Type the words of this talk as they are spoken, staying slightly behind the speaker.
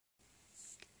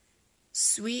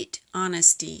Sweet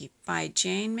Honesty by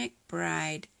Jane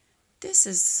McBride. This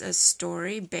is a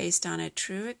story based on a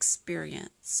true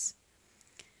experience.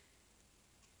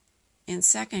 In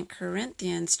 2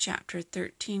 Corinthians chapter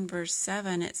 13, verse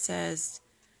 7, it says,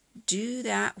 "Do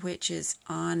that which is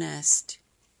honest."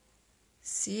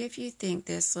 See if you think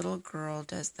this little girl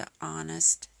does the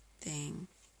honest thing.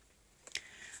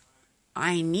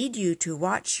 "I need you to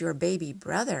watch your baby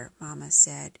brother," Mama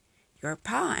said. "Your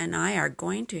pa and I are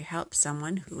going to help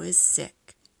someone who is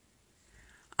sick."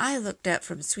 I looked up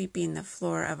from sweeping the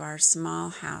floor of our small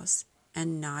house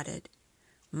and nodded.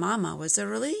 Mama was a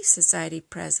Relief Society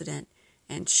president,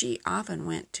 and she often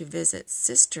went to visit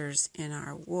sisters in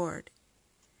our ward.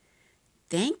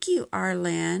 "Thank you,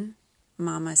 Arlen,"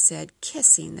 Mama said,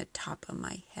 kissing the top of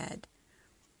my head.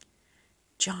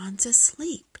 "John's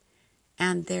asleep,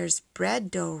 and there's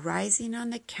bread dough rising on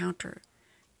the counter.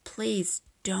 Please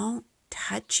don't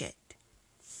touch it."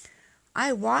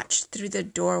 I watched through the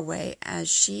doorway as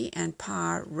she and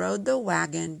Pa rode the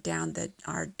wagon down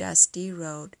our dusty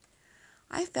road.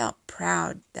 I felt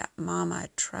proud that Mama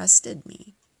trusted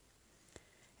me.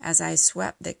 As I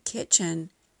swept the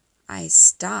kitchen, I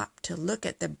stopped to look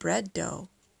at the bread dough.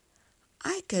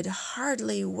 I could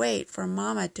hardly wait for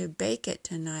Mama to bake it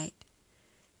tonight.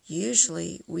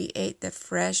 Usually we ate the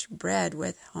fresh bread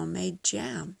with homemade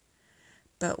jam,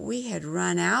 but we had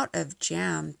run out of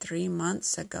jam 3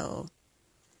 months ago.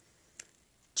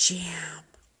 Jam.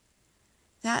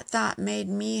 That thought made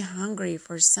me hungry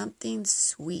for something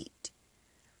sweet.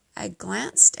 I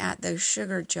glanced at the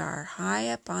sugar jar high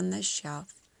up on the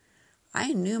shelf.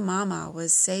 I knew Mama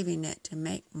was saving it to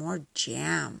make more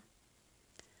jam.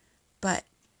 But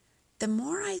the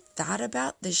more I thought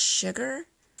about the sugar,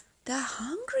 the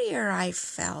hungrier I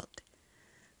felt.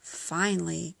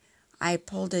 Finally, I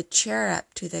pulled a chair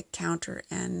up to the counter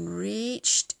and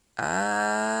reached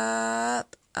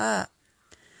up.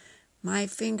 My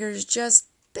fingers just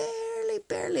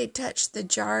barely touched the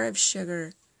jar of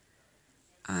sugar.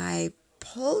 I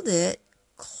pulled it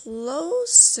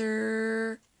closer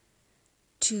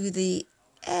to the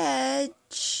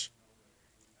edge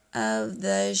of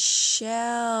the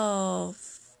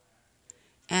shelf.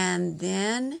 And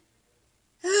then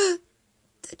the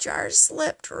jar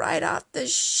slipped right off the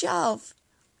shelf.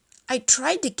 I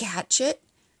tried to catch it,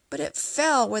 but it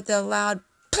fell with a loud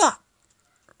plop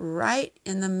right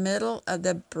in the middle of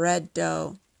the bread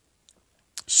dough.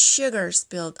 Sugar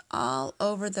spilled all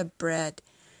over the bread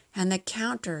and the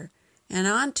counter and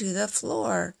onto the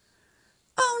floor.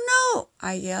 "Oh no!"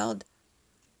 I yelled.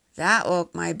 That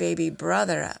woke my baby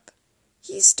brother up.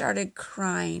 He started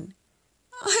crying.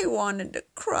 I wanted to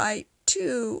cry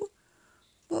too.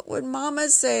 What would Mama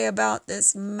say about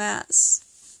this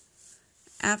mess?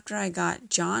 After I got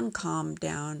John calmed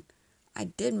down, I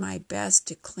did my best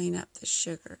to clean up the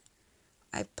sugar.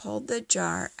 I pulled the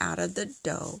jar out of the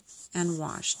dough and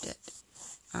washed it.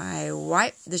 I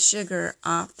wiped the sugar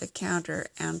off the counter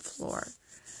and floor,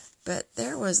 but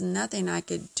there was nothing I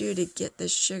could do to get the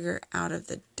sugar out of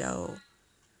the dough.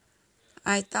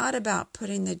 I thought about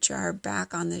putting the jar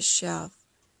back on the shelf.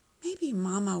 Maybe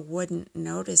Mama wouldn't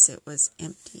notice it was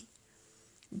empty.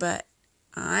 But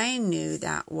I knew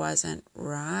that wasn't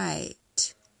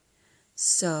right.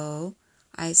 So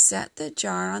I set the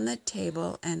jar on the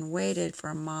table and waited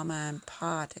for Mama and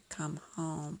Pa to come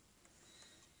home.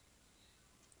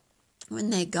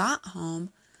 When they got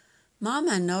home,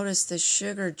 Mama noticed the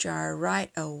sugar jar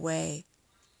right away.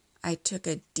 I took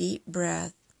a deep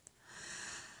breath.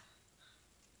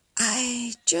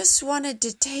 I just wanted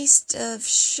a taste of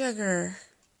sugar,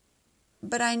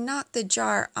 but I knocked the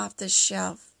jar off the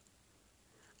shelf.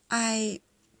 I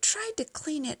tried to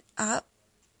clean it up,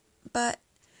 but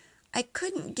I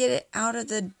couldn't get it out of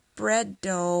the bread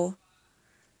dough.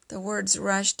 The words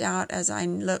rushed out as I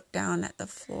looked down at the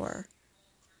floor.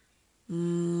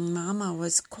 Mama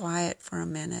was quiet for a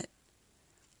minute.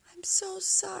 "I'm so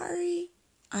sorry,"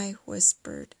 I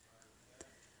whispered.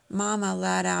 Mama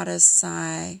let out a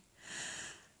sigh.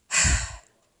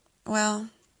 "Well,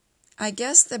 I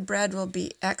guess the bread will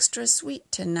be extra sweet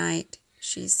tonight,"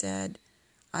 she said.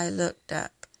 I looked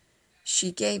up.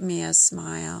 She gave me a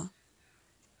smile.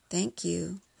 "Thank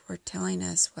you for telling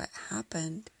us what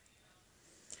happened."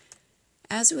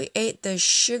 As we ate the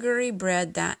sugary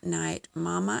bread that night,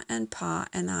 Mama and Pa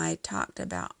and I talked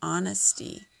about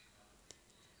honesty.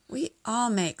 "We all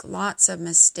make lots of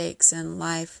mistakes in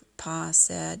life," Pa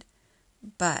said,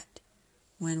 "but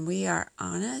when we are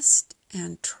honest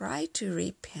and try to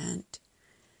repent,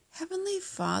 Heavenly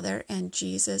Father and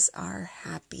Jesus are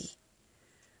happy.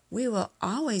 We will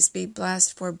always be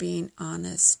blessed for being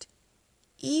honest,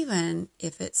 even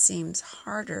if it seems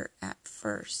harder at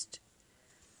first.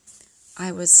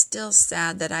 I was still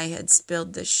sad that I had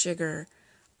spilled the sugar.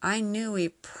 I knew we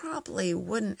probably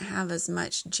wouldn't have as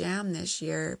much jam this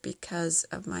year because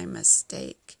of my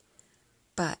mistake.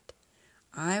 But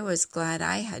I was glad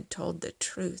I had told the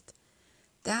truth.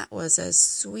 That was a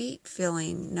sweet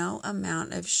feeling no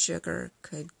amount of sugar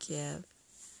could give.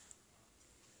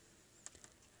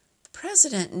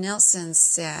 President Nelson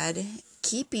said,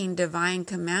 keeping divine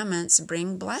commandments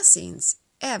bring blessings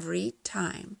every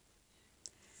time.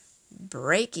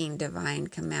 Breaking divine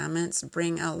commandments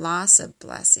bring a loss of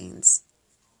blessings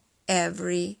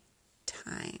every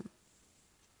time.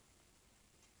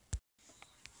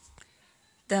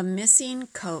 The Missing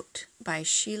Coat by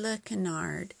Sheila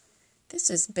Kennard. This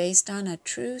is based on a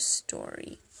true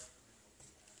story.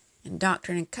 In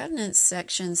Doctrine and Covenants,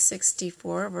 section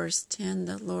 64, verse 10,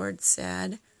 the Lord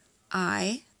said,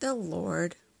 I, the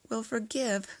Lord, will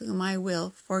forgive whom I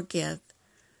will forgive,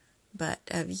 but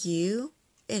of you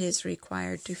it is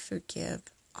required to forgive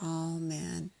all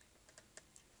men.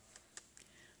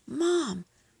 Mom,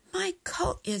 my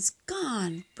coat is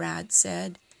gone, Brad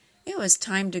said. It was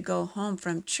time to go home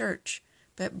from church,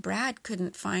 but Brad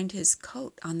couldn't find his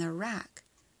coat on the rack.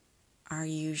 Are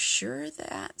you sure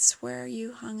that's where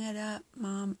you hung it up?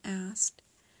 Mom asked.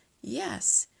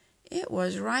 Yes, it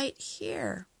was right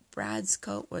here. Brad's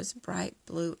coat was bright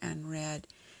blue and red.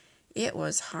 It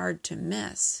was hard to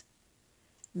miss.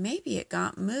 Maybe it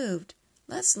got moved.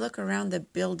 Let's look around the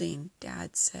building,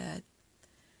 Dad said.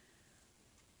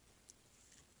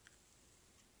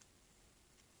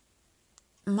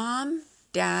 Mom,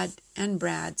 Dad, and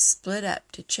Brad split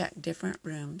up to check different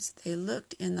rooms. They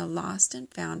looked in the lost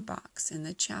and found box in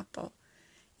the chapel,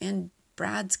 in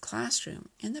Brad's classroom,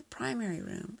 in the primary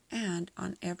room, and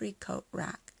on every coat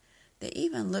rack. They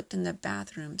even looked in the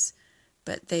bathrooms,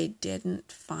 but they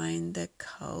didn't find the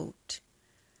coat.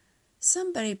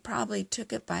 Somebody probably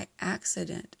took it by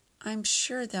accident. I'm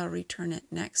sure they'll return it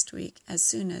next week as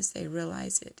soon as they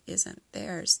realize it isn't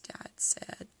theirs, Dad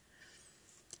said.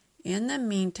 In the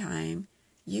meantime,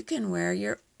 you can wear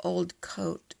your old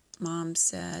coat, Mom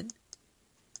said.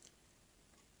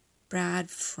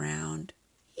 Brad frowned.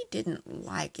 He didn't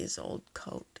like his old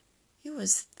coat. It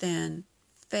was thin,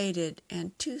 faded,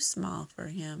 and too small for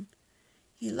him.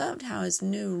 He loved how his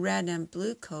new red and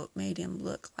blue coat made him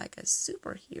look like a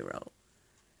superhero.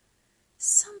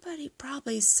 Somebody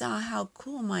probably saw how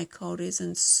cool my coat is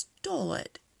and stole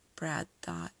it, Brad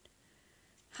thought.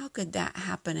 How could that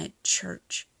happen at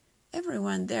church?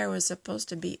 Everyone there was supposed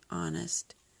to be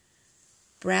honest.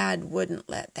 Brad wouldn't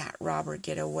let that robber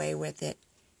get away with it.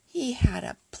 He had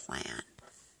a plan.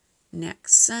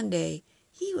 Next Sunday,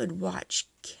 he would watch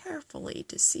carefully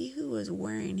to see who was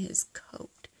wearing his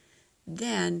coat.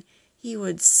 Then he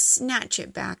would snatch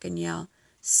it back and yell,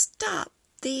 "Stop,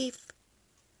 thief!"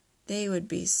 They would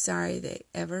be sorry they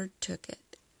ever took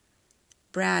it.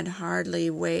 Brad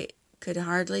could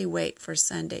hardly wait for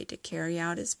Sunday to carry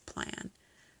out his plan.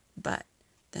 But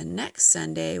the next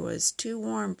Sunday was too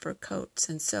warm for coats,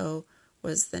 and so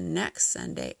was the next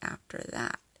Sunday after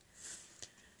that.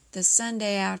 The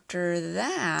Sunday after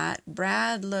that,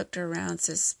 Brad looked around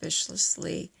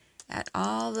suspiciously at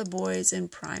all the boys in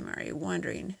primary,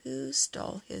 wondering who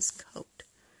stole his coat.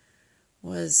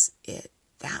 Was it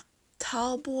that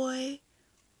tall boy?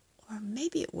 Or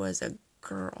maybe it was a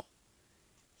girl.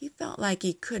 He felt like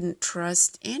he couldn't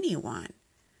trust anyone.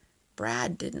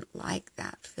 Brad didn't like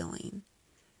that feeling.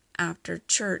 After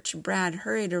church, Brad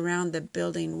hurried around the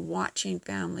building watching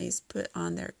families put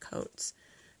on their coats,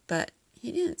 but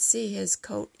he didn't see his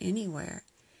coat anywhere.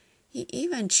 He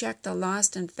even checked the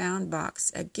lost and found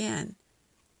box again,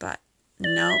 but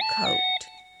no coat.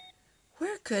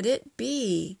 Where could it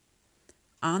be?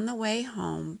 On the way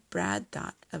home, Brad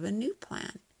thought of a new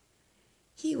plan.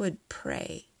 He would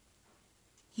pray.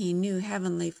 He knew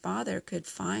Heavenly Father could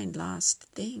find lost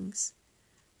things.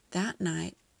 That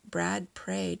night, Brad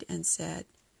prayed and said,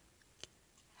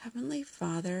 Heavenly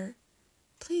Father,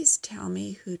 please tell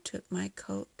me who took my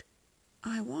coat.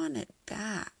 I want it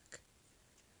back.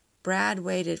 Brad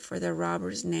waited for the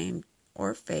robber's name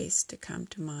or face to come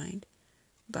to mind,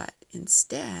 but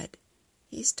instead,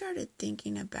 he started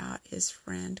thinking about his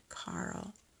friend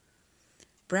Carl.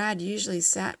 Brad usually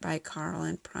sat by Carl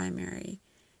in primary.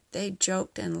 They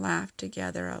joked and laughed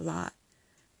together a lot,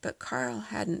 but Carl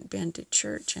hadn't been to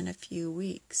church in a few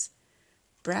weeks.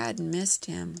 Brad missed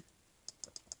him.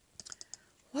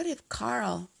 What if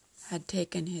Carl had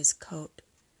taken his coat?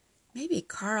 Maybe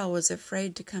Carl was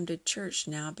afraid to come to church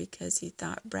now because he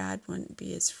thought Brad wouldn't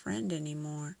be his friend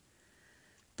anymore.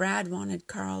 Brad wanted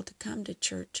Carl to come to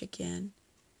church again.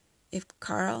 If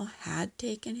Carl had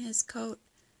taken his coat,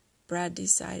 Brad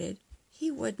decided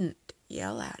he wouldn't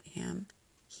yell at him.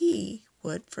 He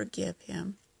would forgive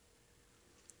him.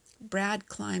 Brad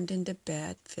climbed into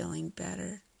bed, feeling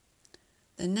better.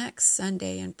 The next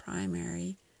Sunday in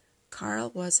primary,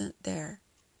 Carl wasn't there,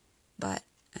 but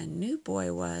a new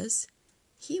boy was.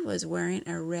 He was wearing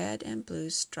a red and blue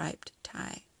striped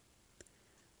tie.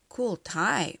 "Cool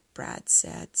tie," Brad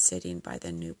said, sitting by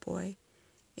the new boy.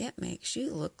 "It makes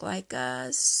you look like a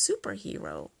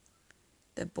superhero."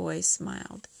 The boy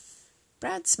smiled.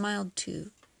 Brad smiled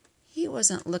too. He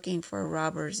wasn't looking for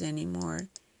robbers anymore.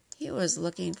 He was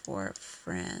looking for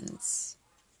friends.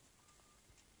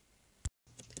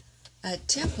 A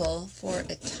Temple for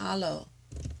Italo,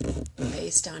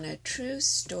 based on a true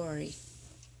story.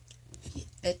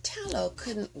 Italo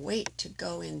couldn't wait to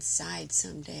go inside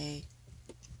someday.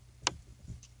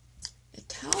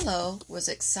 Italo was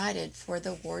excited for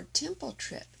the Ward Temple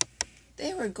trip.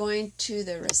 They were going to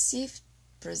the Recife,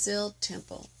 Brazil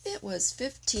temple. It was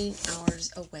 15 hours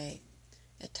away.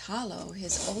 Italo,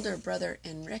 his older brother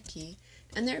Enrique,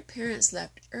 and their parents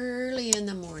left early in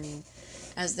the morning.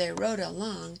 As they rode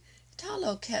along,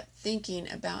 Italo kept thinking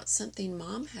about something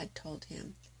Mom had told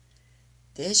him.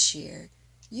 "This year,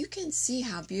 you can see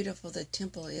how beautiful the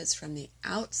temple is from the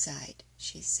outside,"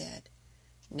 she said.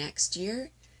 "Next year,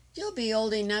 you'll be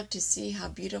old enough to see how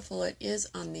beautiful it is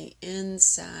on the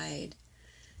inside."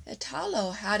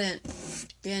 Italo hadn't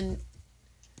been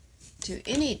to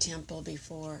any temple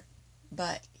before,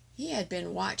 but he had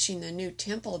been watching the new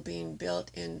temple being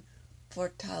built in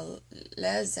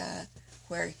Fortaleza,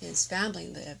 where his family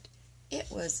lived. It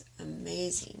was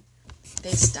amazing.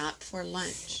 They stopped for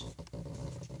lunch.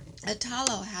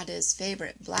 Italo had his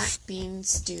favorite black bean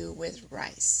stew with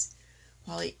rice.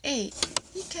 While he ate,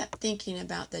 he kept thinking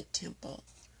about the temple.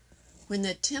 When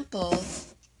the temple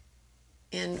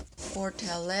in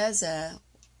Fortaleza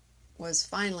was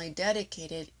finally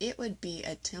dedicated, it would be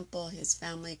a temple his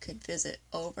family could visit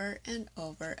over and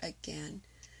over again.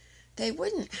 They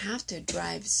wouldn't have to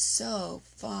drive so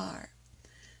far.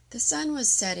 The sun was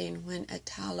setting when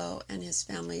Italo and his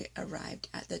family arrived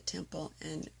at the temple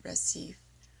in Recife.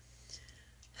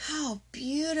 "How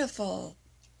beautiful,"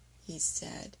 he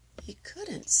said. He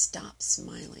couldn't stop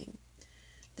smiling.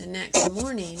 The next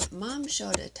morning, Mom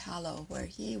showed Italo where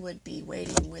he would be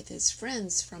waiting with his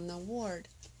friends from the ward.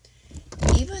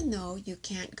 "Even though you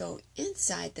can't go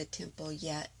inside the temple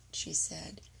yet," she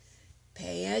said,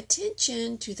 "pay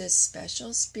attention to the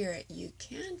special spirit you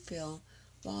can feel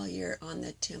while you're on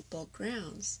the temple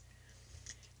grounds."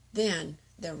 Then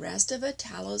the rest of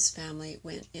Italo's family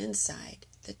went inside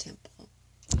the temple.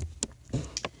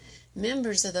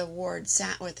 Members of the ward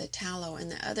sat with Italo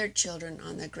and the other children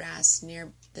on the grass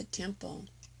near the temple.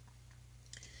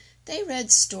 They read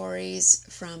stories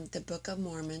from the Book of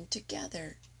Mormon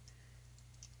together.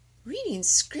 Reading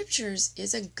scriptures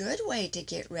is a good way to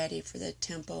get ready for the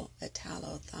temple,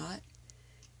 Italo thought.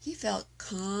 He felt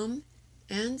calm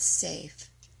and safe.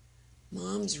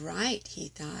 Mom's right, he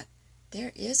thought.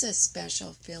 There is a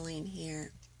special feeling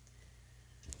here.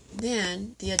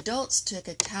 Then the adults took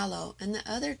Italo and the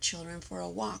other children for a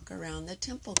walk around the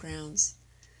temple grounds.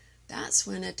 That's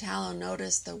when Italo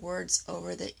noticed the words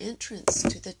over the entrance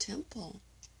to the temple.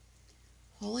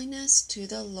 "Holiness to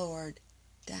the Lord,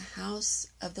 the house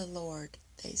of the Lord,"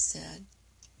 they said.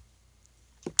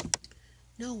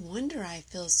 "No wonder I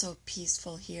feel so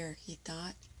peaceful here," he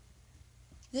thought.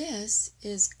 "This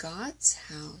is God's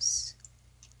house."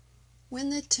 When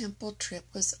the temple trip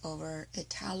was over,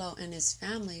 Italo and his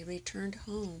family returned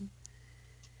home.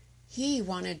 He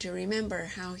wanted to remember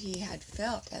how he had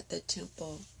felt at the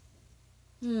temple.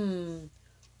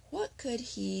 What could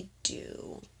he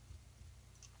do?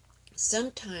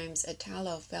 Sometimes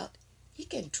Italo felt he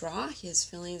could draw his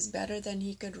feelings better than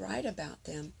he could write about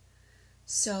them.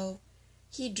 So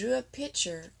he drew a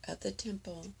picture of the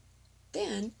temple.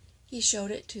 Then he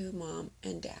showed it to Mom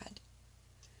and Dad.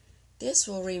 "This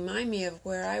will remind me of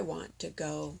where I want to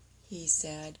go," he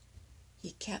said.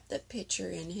 He kept the picture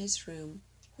in his room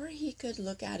where he could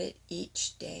look at it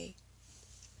each day.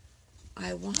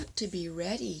 "I want to be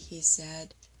ready," he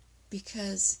said,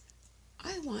 "because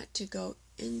I want to go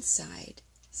inside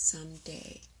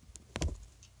someday."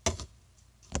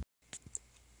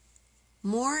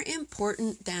 More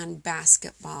Important Than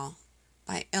Basketball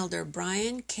by Elder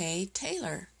Brian K.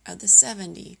 Taylor of the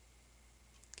 70s.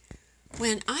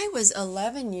 When I was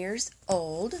 11 years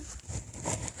old,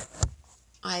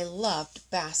 I loved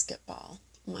basketball.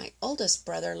 My oldest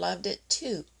brother loved it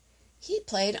too. He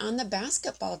played on the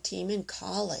basketball team in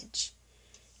college.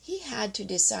 He had to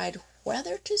decide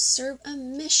whether to serve a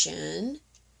mission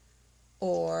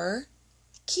or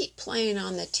keep playing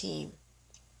on the team.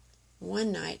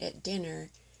 One night at dinner,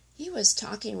 he was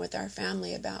talking with our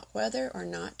family about whether or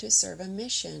not to serve a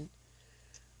mission.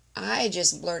 I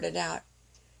just blurted out,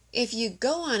 "If you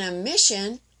go on a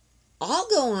mission, I'll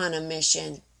go on a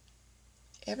mission."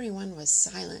 Everyone was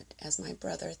silent as my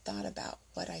brother thought about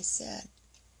what I said.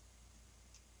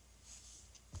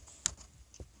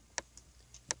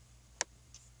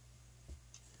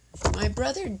 My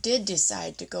brother did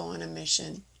decide to go on a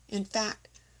mission. In fact,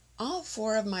 all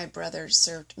 4 of my brothers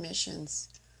served missions.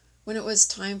 When it was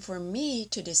time for me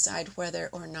to decide whether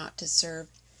or not to serve,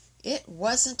 it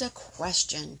wasn't a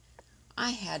question.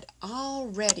 I had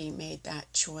already made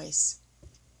that choice.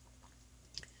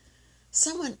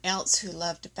 Someone else who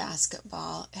loved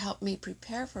basketball helped me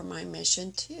prepare for my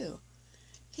mission too.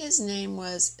 His name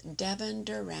was Devin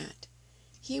Durant.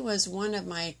 He was one of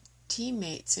my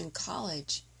teammates in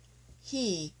college.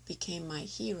 He became my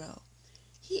hero.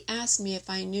 He asked me if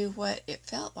I knew what it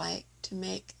felt like to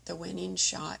make the winning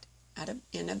shot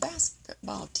in a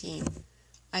basketball team.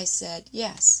 I said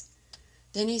yes.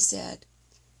 Then he said,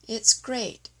 "It's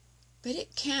great, but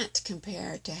it can't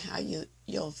compare to how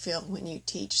you'll feel when you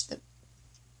teach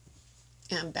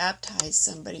and baptize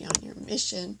somebody on your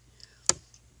mission."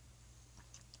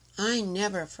 I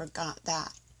never forgot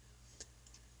that.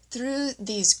 Through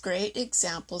these great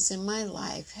examples in my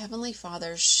life, Heavenly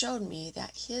Father showed me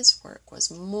that His work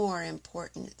was more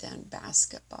important than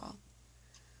basketball.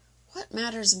 What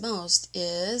matters most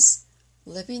is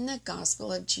living the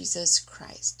gospel of Jesus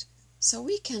Christ, so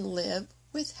we can live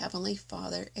with Heavenly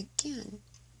Father again.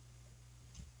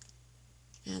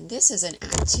 And this is an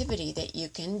activity that you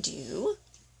can do,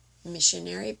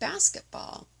 missionary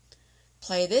basketball.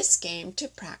 Play this game to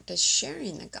practice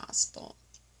sharing the gospel.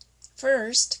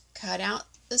 First, cut out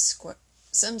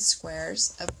some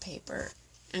squares of paper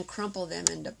and crumple them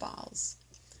into balls.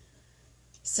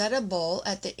 Set a bowl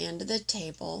at the end of the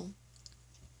table.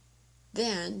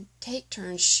 Then take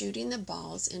turns shooting the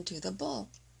balls into the bowl.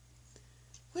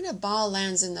 When a ball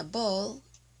lands in the bowl,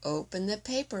 open the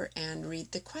paper and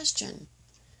read the question.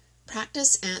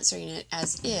 Practice answering it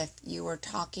as if you were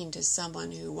talking to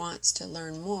someone who wants to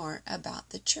learn more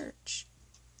about the church.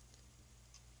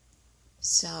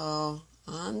 So,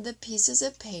 on the pieces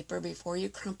of paper, before you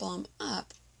crumple them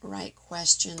up, write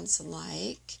questions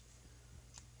like,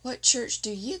 what church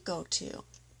do you go to?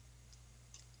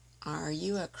 Are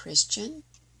you a Christian?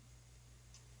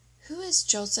 Who is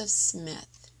Joseph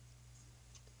Smith?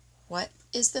 What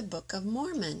is the Book of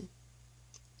Mormon?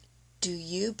 Do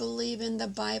you believe in the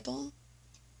Bible?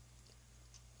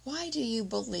 Why do you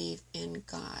believe in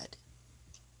God?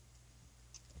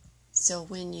 So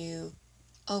when you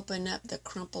open up the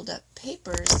crumpled up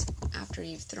papers after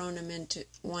you've thrown them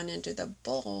into the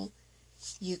bowl,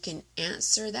 you can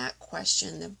answer that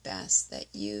question the best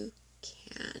that you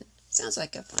can. Sounds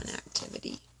like a fun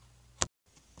activity.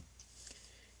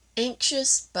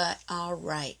 Anxious but all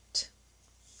right.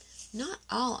 Not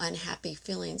all unhappy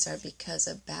feelings are because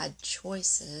of bad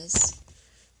choices.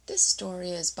 This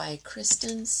story is by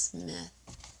Kristen Smith.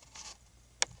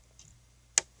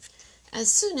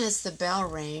 As soon as the bell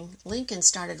rang, Lincoln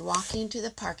started walking to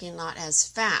the parking lot as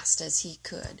fast as he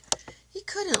could. He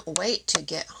couldn't wait to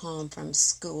get home from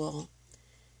school.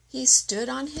 He stood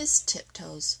on his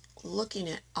tiptoes, looking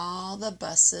at all the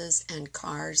buses and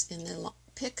cars in the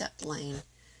pickup lane.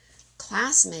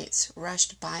 Classmates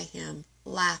rushed by him,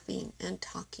 laughing and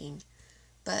talking,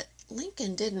 but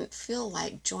Lincoln didn't feel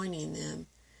like joining them.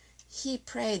 He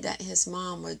prayed that his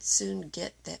mom would soon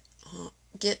get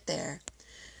there.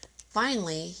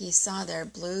 Finally, he saw their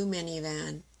blue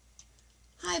minivan.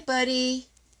 "Hi, buddy,"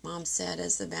 Mom said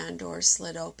as the van door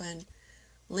slid open.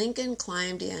 Lincoln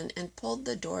climbed in and pulled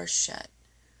the door shut.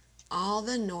 All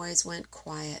the noise went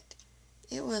quiet.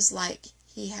 It was like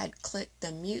he had clicked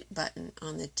the mute button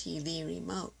on the TV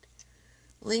remote.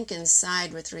 Lincoln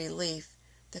sighed with relief.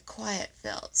 The quiet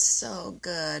felt so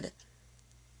good.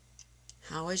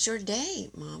 "How was your day?"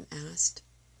 Mom asked.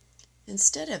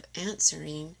 Instead of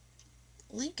answering,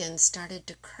 Lincoln started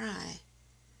to cry.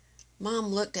 Mom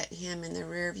looked at him in the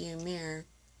rearview mirror.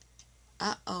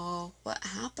 "Uh-oh, what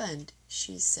happened?"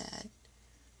 she said.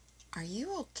 "Are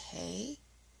you okay?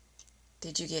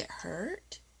 Did you get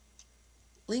hurt?"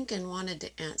 Lincoln wanted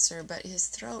to answer, but his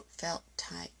throat felt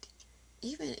tight.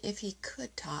 Even if he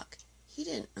could talk, he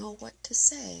didn't know what to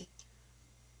say.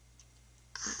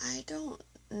 "I don't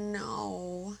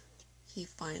know," he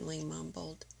finally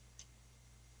mumbled.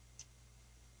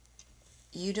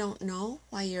 "You don't know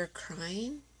why you're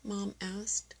crying?" Mom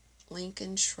asked.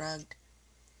 Lincoln shrugged.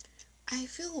 I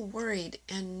feel worried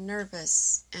and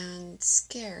nervous and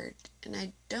scared, and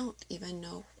I don't even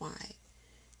know why.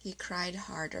 He cried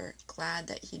harder, glad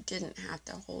that he didn't have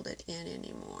to hold it in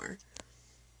anymore.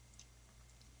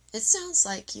 It sounds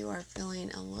like you are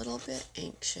feeling a little bit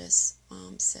anxious,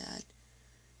 Mom said.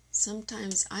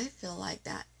 Sometimes I feel like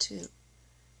that too.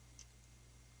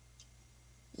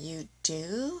 You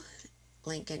do?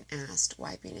 Lincoln asked,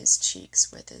 wiping his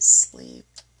cheeks with his sleeve.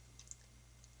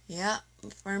 Yep,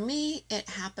 for me it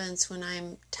happens when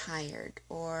I'm tired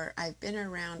or I've been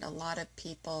around a lot of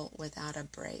people without a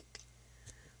break.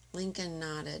 Lincoln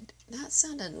nodded. That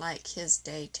sounded like his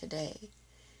day today.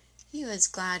 He was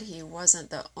glad he wasn't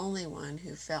the only one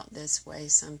who felt this way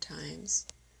sometimes.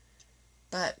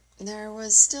 But there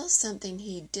was still something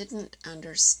he didn't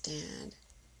understand.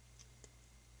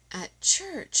 At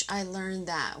church, I learned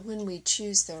that when we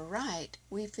choose the right,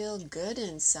 we feel good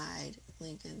inside,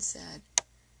 Lincoln said.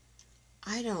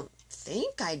 I don't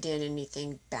think I did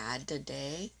anything bad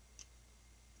today,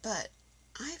 but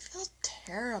I feel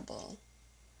terrible.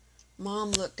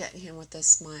 Mom looked at him with a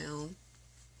smile.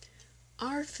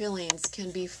 Our feelings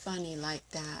can be funny like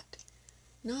that.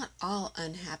 Not all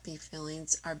unhappy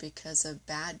feelings are because of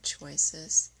bad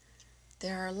choices.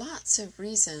 There are lots of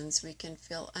reasons we can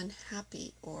feel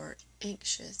unhappy or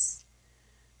anxious.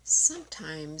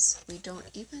 Sometimes we don't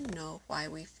even know why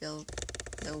we feel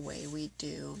the way we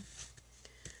do.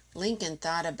 Lincoln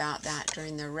thought about that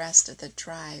during the rest of the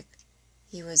drive.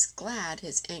 He was glad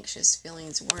his anxious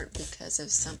feelings weren't because of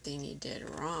something he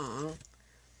did wrong.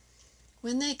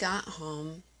 When they got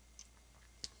home,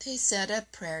 they said a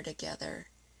prayer together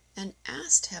and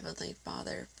asked Heavenly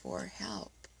Father for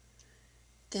help.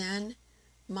 Then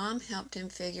Mom helped him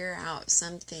figure out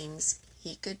some things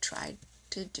he could try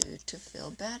to do to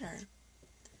feel better.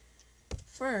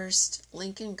 First,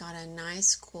 Lincoln got a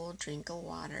nice cool drink of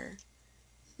water.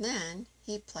 Then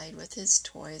he played with his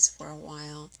toys for a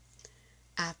while.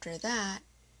 After that,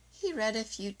 he read a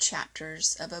few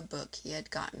chapters of a book he had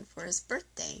gotten for his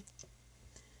birthday.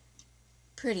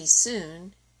 Pretty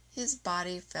soon, his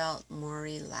body felt more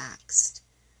relaxed.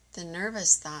 The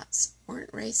nervous thoughts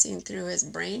weren't racing through his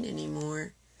brain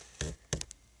anymore.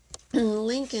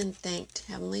 Lincoln thanked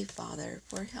Heavenly Father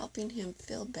for helping him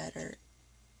feel better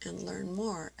and learn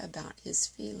more about his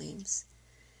feelings.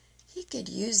 He could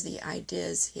use the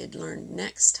ideas he had learned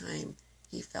next time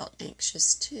he felt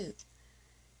anxious too.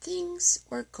 Things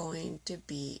were going to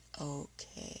be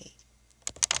okay.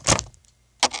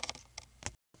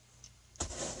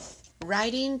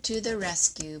 Riding to the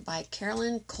Rescue by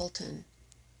Carolyn Colton,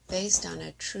 based on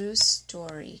a true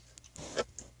story.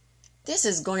 This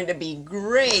is going to be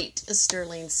great,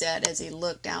 Sterling said as he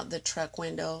looked out the truck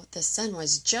window. The sun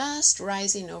was just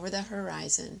rising over the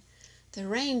horizon. The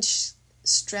range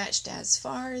stretched as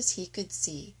far as he could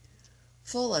see,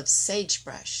 full of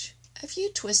sagebrush, a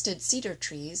few twisted cedar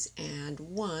trees, and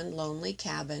one lonely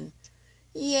cabin.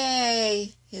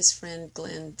 Yay, his friend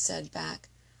Glenn said back.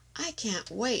 I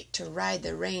can't wait to ride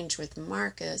the range with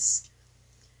Marcus.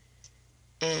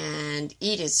 And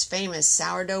eat his famous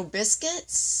sourdough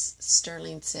biscuits,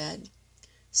 Sterling said.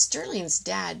 Sterling's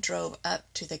dad drove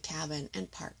up to the cabin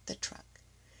and parked the truck.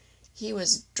 He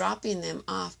was dropping them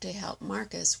off to help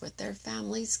Marcus with their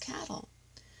family's cattle.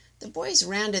 The boys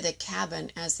ran to the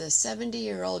cabin as the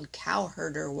 70-year-old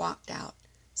cowherder walked out,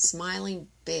 smiling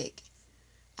big.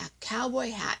 A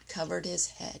cowboy hat covered his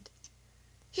head.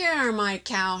 Here are my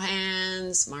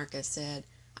cowhands, Marcus said.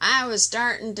 I was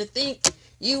starting to think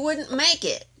you wouldn't make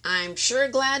it. I'm sure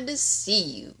glad to see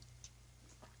you.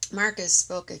 Marcus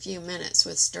spoke a few minutes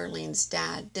with Sterling's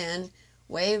dad, then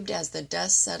waved as the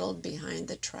dust settled behind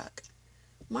the truck.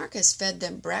 Marcus fed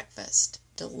them breakfast,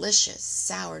 delicious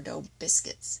sourdough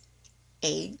biscuits,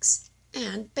 eggs,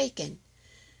 and bacon.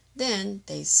 Then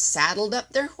they saddled up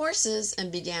their horses and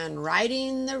began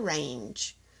riding the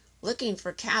range, looking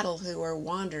for cattle who were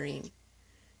wandering.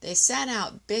 They set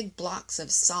out big blocks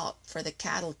of salt for the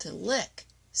cattle to lick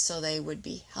so they would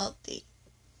be healthy.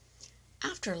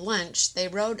 After lunch, they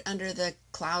rode under the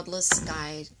cloudless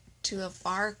sky to a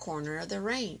far corner of the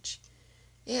range.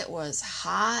 It was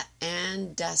hot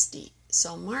and dusty,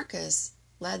 so Marcus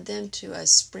led them to a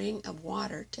spring of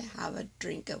water to have a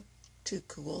drink to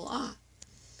cool off.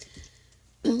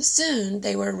 Soon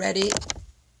they were ready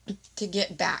to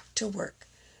get back to work.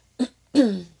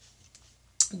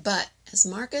 But as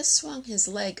Marcus swung his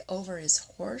leg over his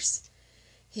horse,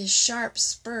 his sharp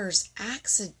spurs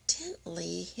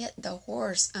accidentally hit the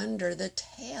horse under the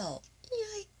tail.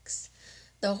 Yikes!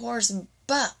 The horse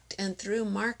bucked and threw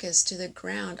Marcus to the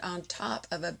ground on top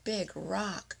of a big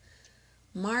rock.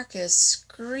 Marcus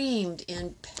screamed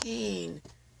in pain.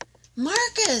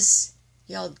 Marcus!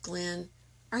 yelled Glenn.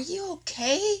 "Are you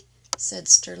okay?" said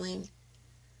Sterling.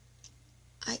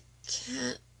 "I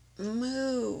can't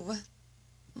move,"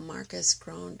 Marcus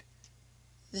groaned.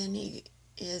 Then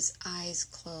his eyes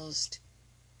closed.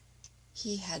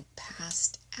 He had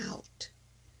passed out.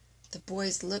 The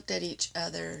boys looked at each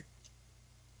other.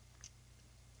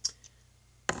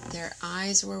 Their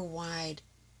eyes were wide.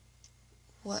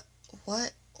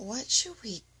 What should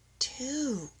we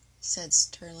do?" said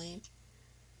Sterling.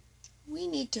 "We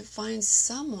need to find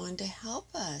someone to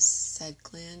help us," said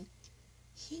Glenn.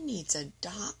 "He needs a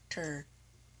doctor."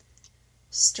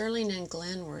 Sterling and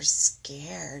Glenn were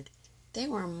scared. They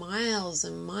were miles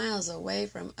and miles away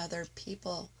from other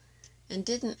people and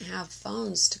didn't have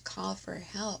phones to call for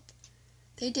help.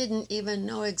 They didn't even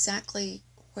know exactly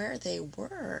where they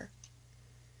were.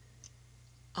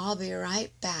 "I'll be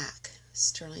right back,"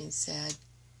 Sterling said.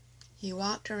 He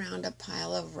walked around a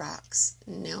pile of rocks,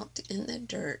 knelt in the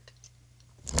dirt,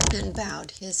 and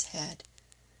bowed his head.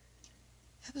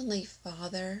 "Heavenly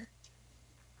Father,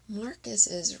 Marcus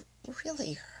is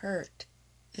really hurt,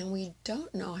 and we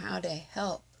don't know how to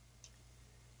help.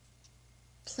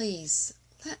 Please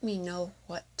let me know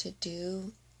what to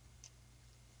do."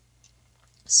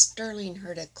 Sterling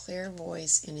heard a clear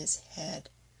voice in his head.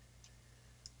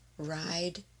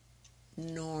 "Ride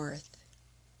north."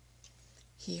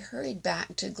 He hurried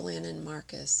back to Glenn and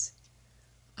Marcus.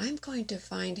 "I'm going to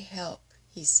find help,"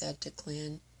 he said to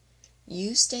Glenn.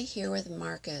 "You stay here with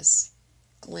Marcus."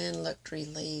 Glenn looked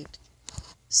relieved.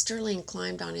 Sterling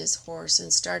climbed on his horse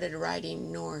and started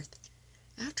riding north.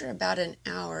 After about an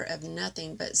hour of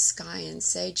nothing but sky and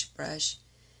sagebrush,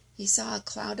 he saw a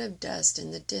cloud of dust in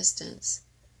the distance.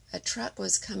 A truck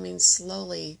was coming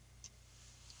slowly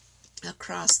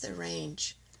across the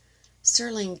range.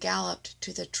 Sterling galloped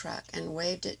to the truck and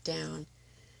waved it down.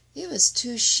 It was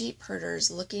 2 sheep herders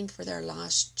looking for their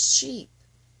lost sheep.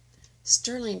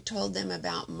 Sterling told them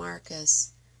about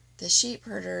Marcus. The sheep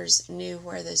herders knew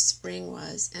where the spring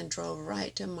was and drove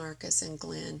right to Marcus and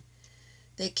Glenn.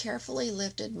 They carefully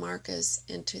lifted Marcus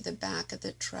into the back of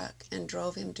the truck and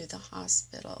drove him to the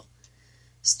hospital.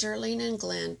 Sterling and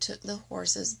Glenn took the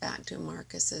horses back to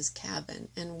Marcus's cabin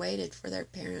and waited for their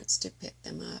parents to pick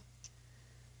them up.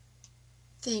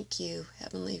 "Thank you,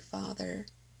 Heavenly Father,"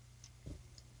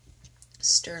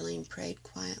 Sterling prayed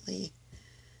quietly.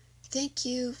 "Thank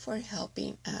you for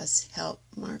helping us help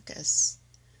Marcus."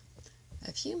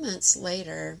 A few months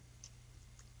later,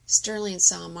 Sterling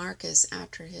saw Marcus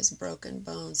after his broken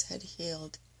bones had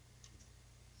healed.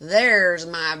 "There's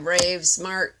my brave,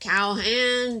 smart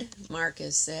cowhand,"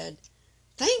 Marcus said.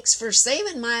 "Thanks for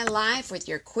saving my life with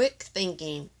your quick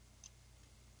thinking."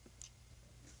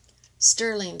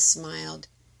 Sterling smiled.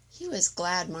 He was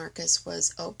glad Marcus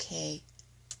was okay.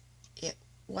 "It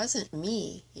wasn't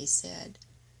me," he said.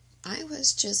 "I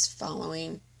was just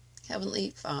following Heavenly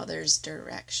Father's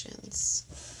directions."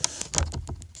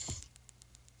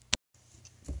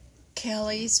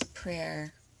 Kelly's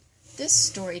Prayer. This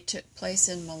story took place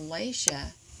in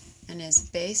Malaysia and is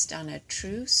based on a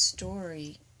true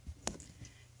story.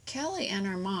 Kelly and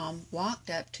her mom walked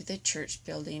up to the church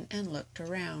building and looked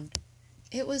around.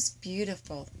 It was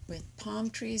beautiful, with palm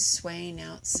trees swaying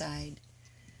outside.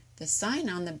 The sign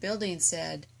on the building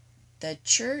said, "The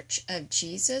Church of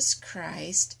Jesus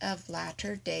Christ of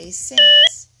Latter-day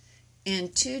Saints,"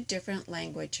 in 2 different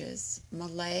languages,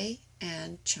 Malay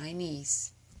and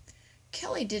Chinese.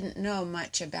 Kelly didn't know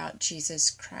much about Jesus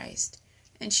Christ,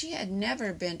 and she had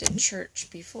never been to church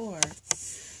before.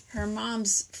 Her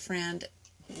mom's friend,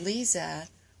 Lisa,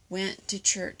 went to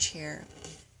church here.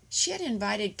 She had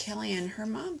invited Kelly and her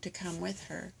mom to come with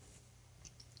her.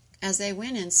 As they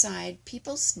went inside,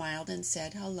 people smiled and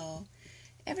said hello.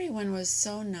 Everyone was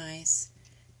so nice.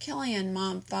 Kelly and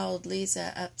Mom followed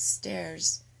Lisa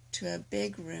upstairs to a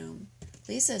big room.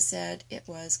 Lisa said it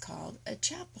was called a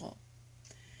chapel.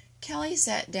 Kelly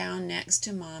sat down next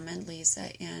to Mom and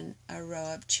Lisa in a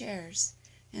row of chairs,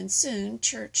 and soon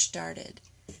church started.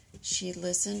 She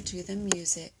listened to the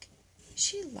music.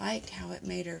 She liked how it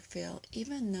made her feel,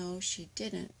 even though she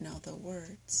didn't know the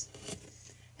words.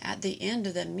 At the end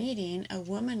of the meeting, a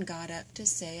woman got up to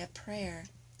say a prayer.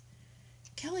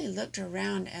 Kelly looked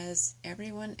around as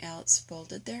everyone else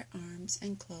folded their arms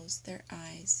and closed their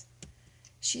eyes.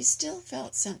 She still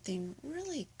felt something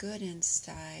really good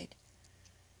inside.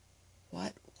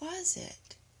 What was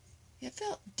it? It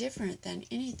felt different than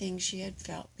anything she had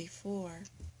felt before.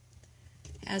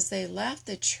 As they left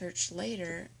the church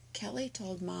later, Kelly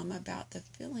told Mom about the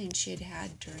feeling she had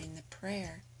had during the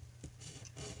prayer.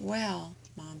 "Well,"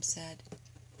 Mom said,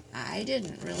 "I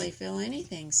didn't really feel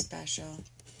anything special."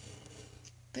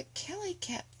 But Kelly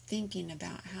kept thinking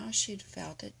about how she'd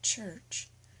felt at church.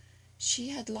 She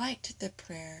had liked the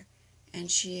prayer,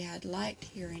 and she had liked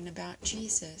hearing about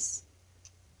Jesus.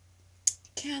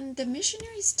 "Can the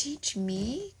missionaries teach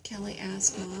me?" Kelly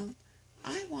asked Mom.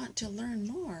 "I want to learn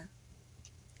more."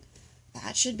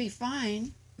 "That should be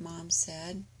fine," Mom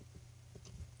said.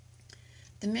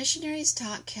 The missionaries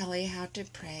taught Kelly how to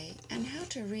pray and how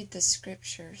to read the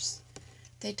scriptures.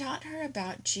 They taught her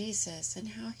about Jesus and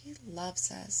how he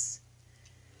loves us.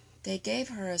 They gave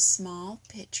her a small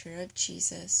picture of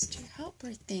Jesus to help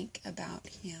her think about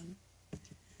him.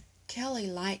 Kelly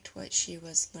liked what she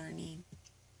was learning.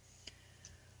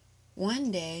 One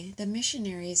day, the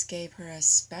missionaries gave her a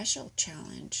special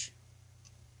challenge.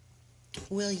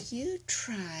 "Will you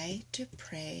try to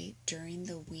pray during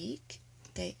the week?"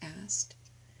 they asked.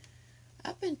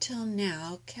 Up until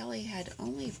now, Kelly had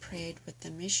only prayed with the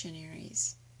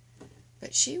missionaries,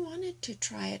 but she wanted to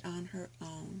try it on her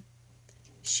own.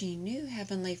 She knew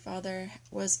Heavenly Father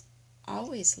was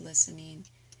always listening,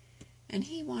 and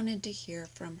he wanted to hear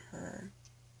from her.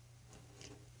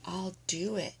 "I'll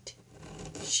do it,"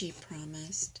 she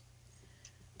promised.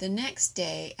 The next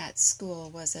day at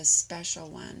school was a special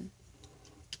one.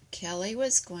 Kelly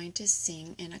was going to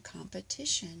sing in a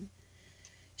competition.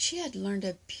 She had learned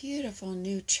a beautiful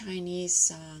new Chinese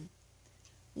song.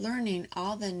 Learning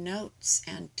all the notes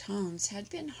and tones had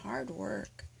been hard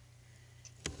work.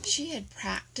 She had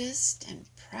practiced and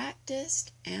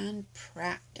practiced and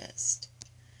practiced.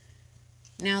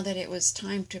 Now that it was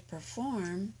time to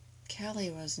perform, Kelly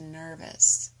was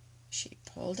nervous. She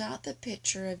pulled out the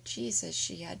picture of Jesus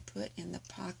she had put in the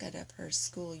pocket of her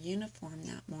school uniform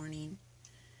that morning.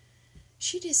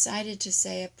 She decided to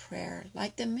say a prayer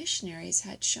like the missionaries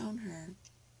had shown her.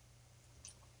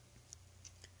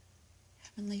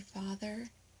 "Heavenly Father,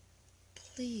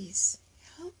 please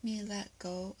help me let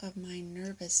go of my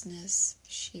nervousness,"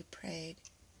 she prayed.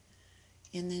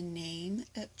 "In the name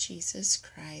of Jesus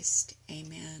Christ,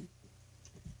 amen."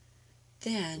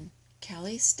 Then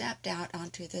Kelly stepped out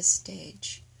onto the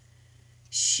stage.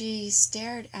 She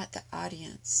stared at the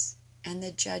audience and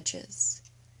the judges.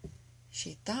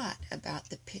 She thought about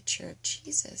the picture of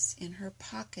Jesus in her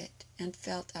pocket and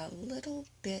felt a little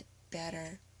bit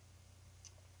better.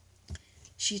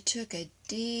 She took a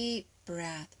deep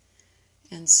breath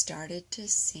and started to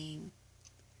sing.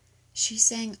 She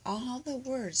sang all the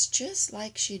words just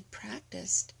like she'd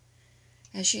practiced.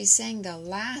 As she sang the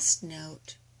last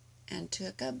note and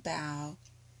took a bow,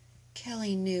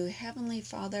 Kelly knew Heavenly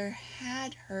Father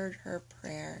had heard her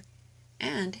prayer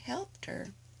and helped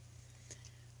her.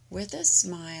 With a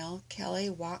smile, Kelly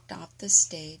walked off the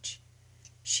stage.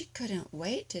 She couldn't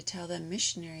wait to tell the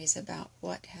missionaries about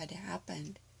what had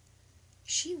happened.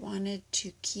 She wanted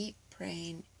to keep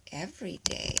praying every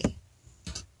day.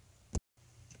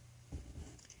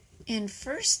 In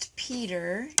 1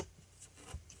 Peter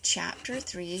chapter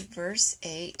 3, verse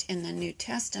 8 in the New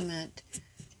Testament,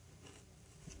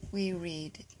 we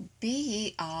read, "Be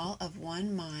ye all of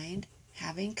one mind,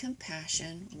 having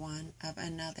compassion one of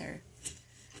another."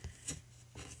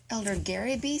 Elder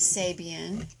Gary B.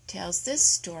 Sabian tells this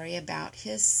story about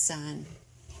his son.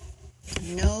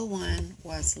 No one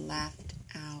was left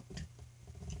out.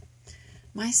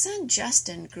 "My son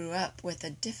Justin grew up with a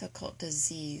difficult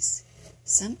disease.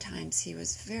 Sometimes he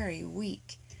was very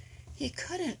weak. He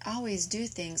couldn't always do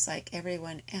things like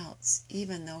everyone else,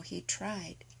 even though he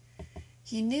tried.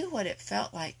 He knew what it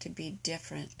felt like to be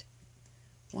different.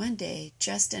 One day,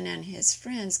 Justin and his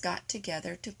friends got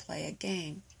together to play a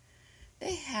game.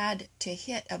 They had to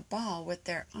hit a ball with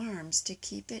their arms to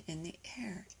keep it in the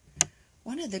air.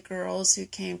 One of the girls who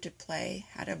came to play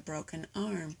had a broken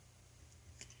arm.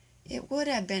 It would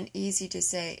have been easy to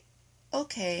say,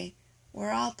 'Okay,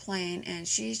 we're all playing and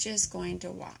she's just going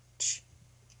to watch.'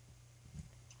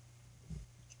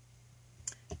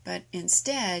 But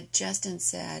instead, Justin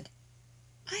said,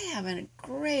 'I have a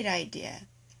great idea.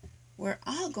 We're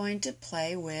all going to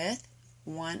play with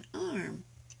one arm.'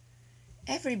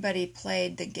 Everybody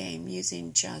played the game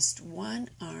using just one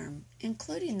arm,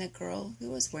 including the girl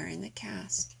who was wearing the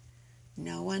cast.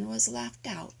 No one was left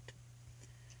out.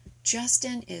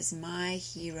 Justin is my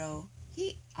hero.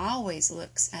 He always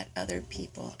looks at other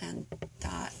people and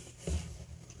thought,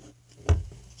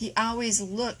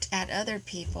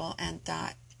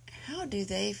 how do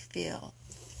they feel?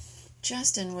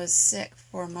 Justin was sick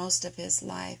for most of his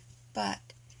life, but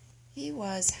he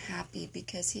was happy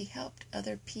because he helped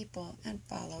other people and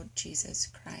followed Jesus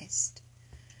Christ.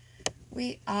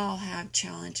 We all have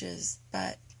challenges,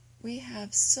 but we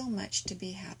have so much to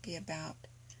be happy about.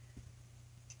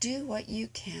 Do what you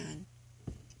can.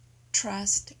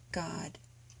 Trust God.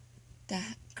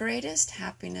 The greatest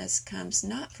happiness comes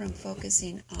not from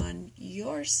focusing on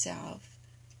yourself,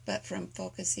 but from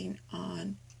focusing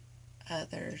on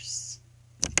others.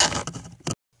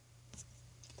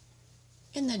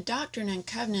 In the Doctrine and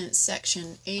Covenants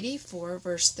section 84,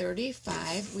 verse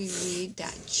 35, we read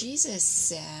that Jesus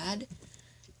said,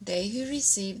 "They who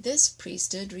receive this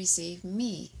priesthood receive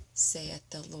me, saith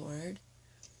the Lord."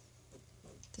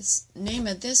 The name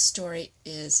of this story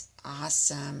is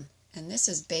Awesome, and this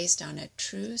is based on a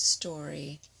true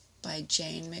story by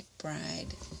Jane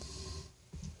McBride.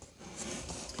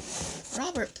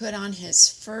 Robert put on his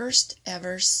first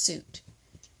ever suit.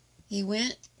 He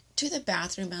went to the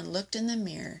bathroom and looked in the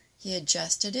mirror. He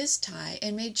adjusted his tie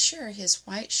and made sure his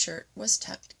white shirt was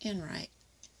tucked in right.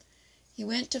 He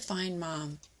went to find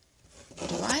Mom.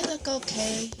 "Do I look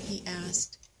okay?" he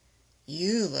asked.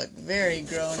 "You look very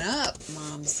grown up,"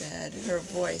 Mom said. Her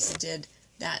voice did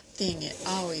that thing it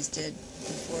always did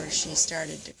before she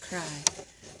started to cry,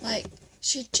 like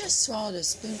she'd just swallowed a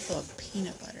spoonful of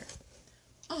peanut butter.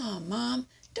 "Aw, Mom,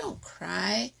 don't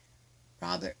cry."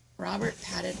 Robert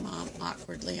patted Mom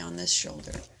awkwardly on the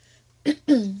shoulder.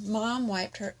 Mom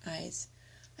wiped her eyes.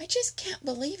 "I just can't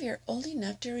believe you're old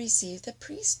enough to receive the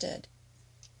priesthood."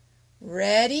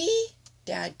 "Ready?"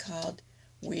 Dad called.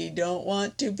 "We don't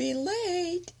want to be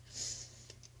late."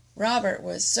 Robert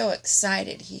was so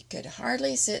excited he could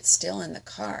hardly sit still in the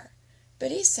car, but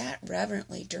he sat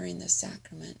reverently during the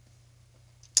sacrament.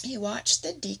 He watched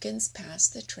the deacons pass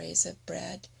the trays of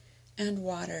bread and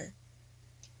water.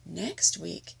 "Next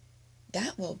week,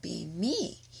 that will be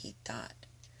me," he thought.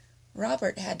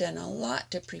 Robert had done a lot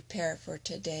to prepare for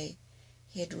today.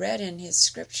 He had read in his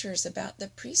scriptures about the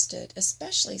priesthood,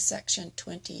 especially section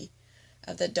 20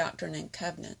 of the Doctrine and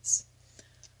Covenants.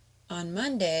 On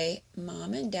Monday,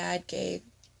 Mom and Dad gave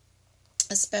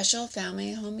a special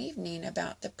family home evening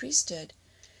about the priesthood,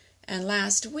 and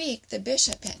last week the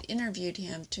bishop had interviewed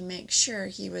him to make sure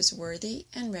he was worthy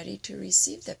and ready to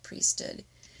receive the priesthood.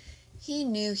 He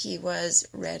knew he was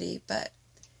ready, but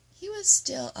he was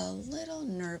still a little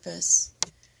nervous.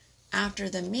 After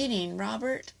the meeting,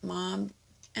 Robert, Mom,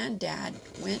 and Dad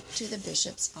went to the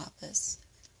bishop's office.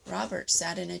 Robert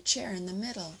sat in a chair in the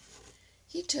middle.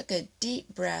 He took a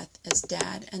deep breath as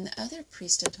Dad and the other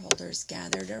priesthood holders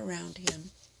gathered around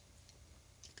him.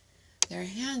 Their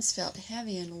hands felt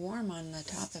heavy and warm on the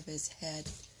top of his head.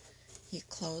 He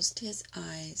closed his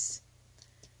eyes.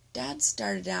 Dad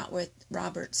started out with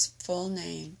Robert's full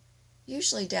name.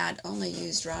 Usually Dad only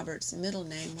used Robert's middle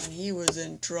name when he was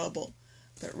in trouble,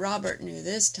 but Robert knew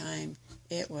this time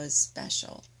it was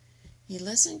special. He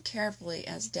listened carefully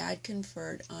as Dad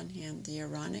conferred on him the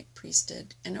Aaronic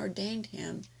priesthood and ordained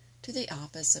him to the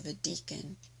office of a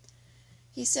deacon.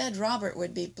 He said Robert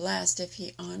would be blessed if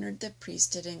he honored the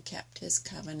priesthood and kept his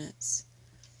covenants.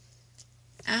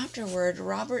 Afterward,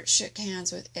 Robert shook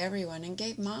hands with everyone and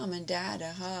gave Mom and Dad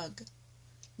a hug.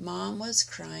 Mom was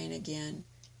crying again,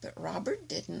 but Robert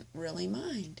didn't really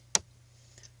mind.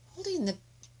 "Holding the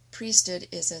priesthood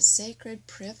is a sacred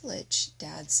privilege,"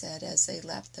 Dad said as they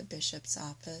left the bishop's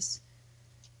office.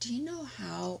 "Do you know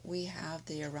how we have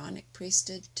the Aaronic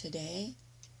priesthood today?"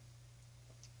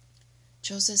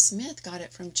 "Joseph Smith got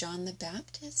it from John the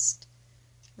Baptist,"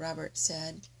 Robert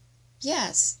said.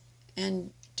 "Yes,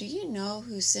 and do you know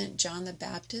who sent John the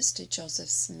Baptist to Joseph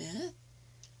Smith?"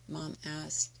 Mom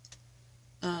asked.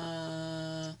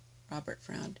 Robert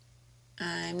frowned.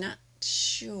 "I'm not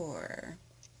sure."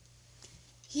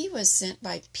 "He was sent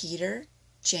by Peter,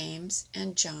 James,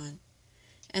 and John,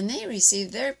 and they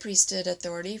received their priesthood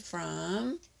authority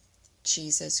from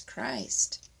Jesus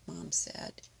Christ," Mom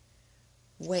said.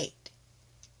 "Wait,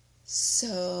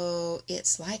 so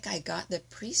it's like I got the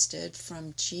priesthood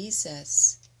from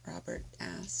Jesus?" Robert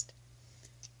asked.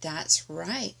 "That's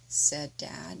right," said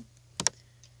Dad.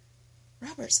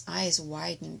 Robert's eyes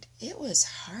widened. It was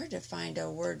hard to find a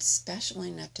word special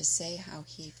enough to say how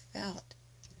he felt.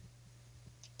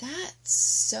 "That's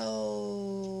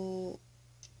so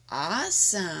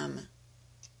awesome."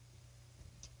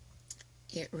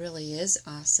 "It really is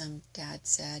awesome," Dad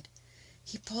said.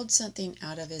 He pulled something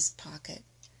out of his pocket.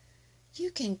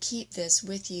 "You can keep this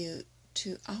with you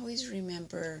to always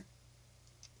remember,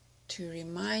 to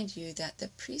remind you that the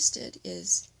priesthood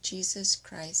is Jesus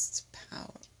Christ's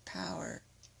power."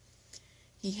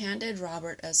 He handed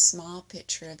Robert a small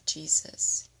picture of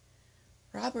Jesus.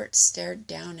 Robert stared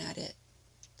down at it.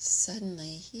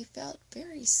 Suddenly, he felt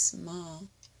very small.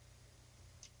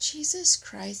 Jesus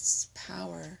Christ's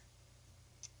power.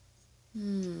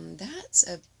 That's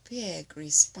a big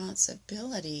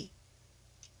responsibility.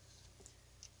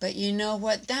 But you know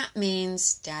what that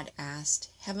means, Dad asked.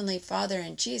 Heavenly Father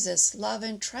and Jesus love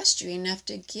and trust you enough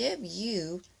to give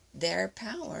you their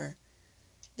power.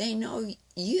 They know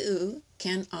you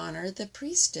can honor the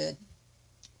priesthood.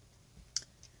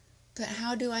 But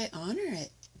how do I honor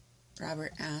it?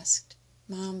 Robert asked.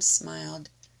 Mom smiled.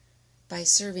 By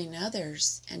serving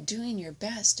others and doing your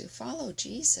best to follow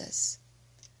Jesus.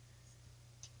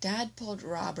 Dad pulled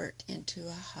Robert into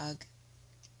a hug.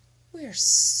 We're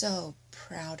so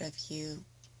proud of you.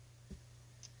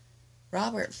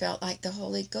 Robert felt like the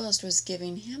Holy Ghost was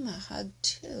giving him a hug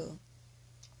too.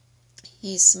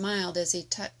 He smiled as he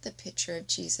tucked the picture of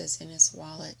Jesus in his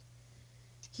wallet.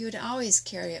 He would always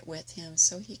carry it with him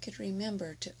so he could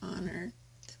remember to honor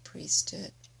the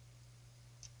priesthood.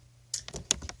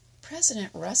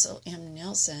 President Russell M.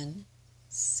 Nelson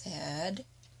said,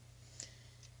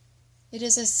 "It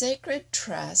is a sacred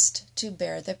trust to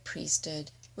bear the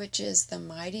priesthood, which is the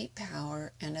mighty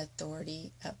power and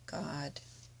authority of God."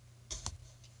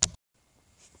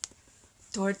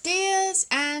 Tortillas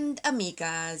and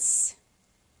Amigas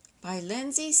by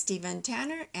Lindsay Stephen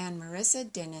Tanner and Marissa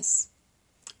Dennis.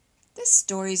 This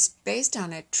story is based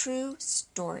on a true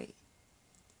story.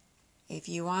 If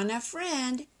you want a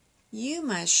friend, you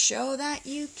must show that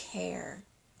you care.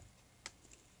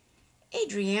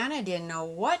 Adriana didn't know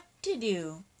what to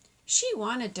do. She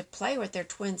wanted to play with her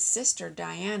twin sister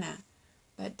Diana,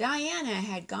 but Diana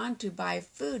had gone to buy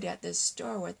food at the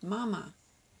store with Mama.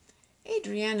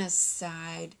 Adriana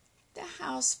sighed. The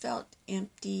house felt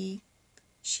empty.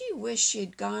 She wished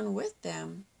she'd gone with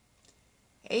them.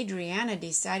 Adriana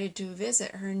decided to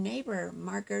visit her neighbor,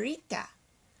 Margarita.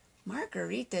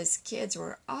 Margarita's kids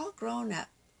were all grown up,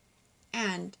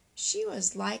 and she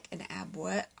was like an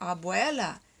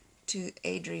abuela to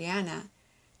Adriana.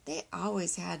 They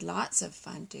always had lots of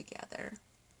fun together.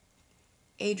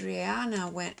 Adriana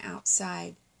went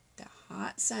outside. The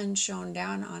hot sun shone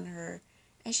down on her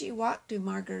as she walked to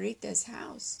Margarita's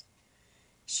house.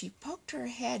 She poked her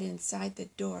head inside the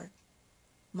door.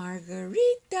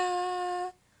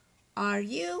 "Margarita, are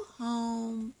you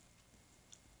home?"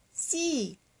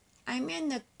 "Sí, I'm in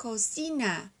the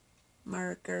cocina,"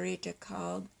 Margarita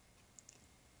called.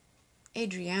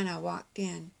 Adriana walked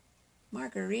in.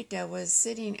 Margarita was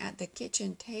sitting at the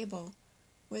kitchen table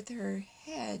with her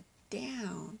head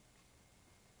down.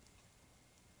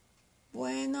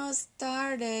 "Buenos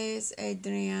tardes,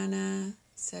 Adriana,"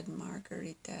 said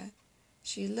Margarita.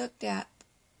 She looked up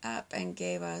and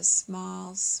gave a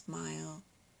small smile,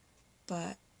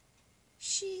 but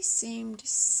she seemed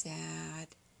sad.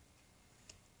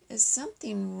 "Is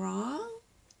something wrong?"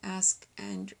 asked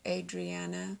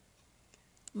Adriana.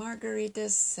 Margarita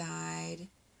sighed.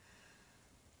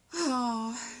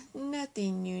 "Oh,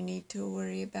 nothing you need to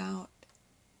worry about."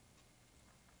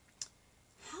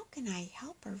 How can I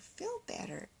help her feel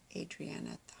better?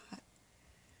 Adriana thought.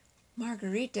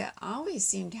 Margarita always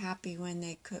seemed happy when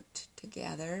they cooked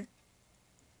together.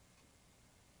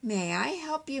 "May I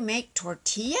help you make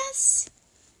tortillas?"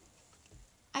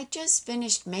 "I just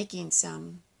finished making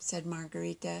some," said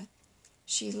Margarita.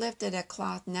 She lifted a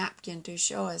cloth napkin to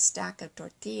show a stack of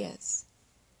tortillas.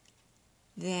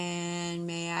 "Then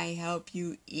may I help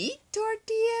you eat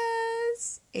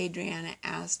tortillas?" Adriana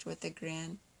asked with a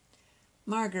grin.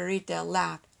 Margarita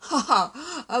laughed. "Ha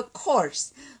ha, of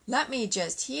course. Let me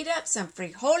just heat up some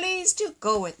frijoles to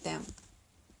go with them."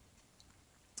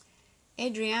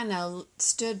 Adriana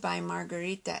stood by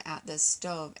Margarita at the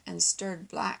stove and stirred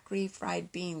black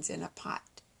refried beans in a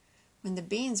pot. When the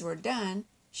beans were done,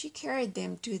 she carried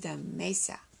them to the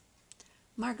mesa.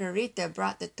 Margarita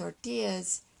brought the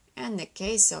tortillas and the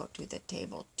queso to the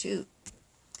table, too.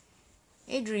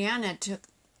 Adriana took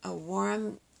a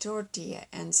warm tortilla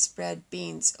and spread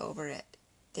beans over it.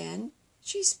 Then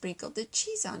she sprinkled the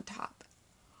cheese on top.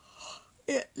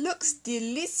 "It looks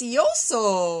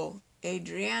delicioso!"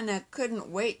 Adriana couldn't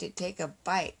wait to take a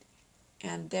bite,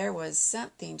 and there was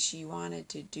something she wanted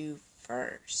to do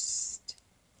first.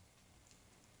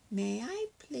 "May I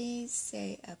please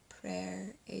say a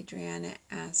prayer?" Adriana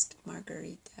asked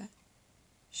Margarita.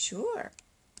 "Sure."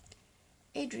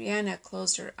 Adriana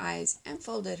closed her eyes and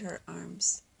folded her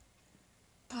arms.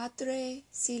 "Padre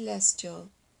Celestial,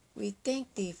 we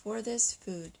thank thee for this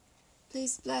food.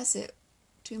 Please bless it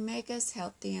to make us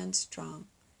healthy and strong.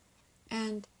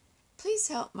 And please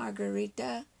help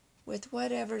Margarita with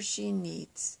whatever she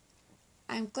needs.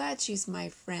 I'm glad she's my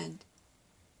friend.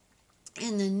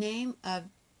 In the name of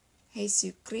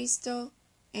Jesucristo,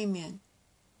 amen."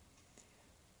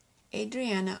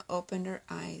 Adriana opened her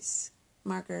eyes.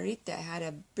 Margarita had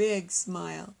a big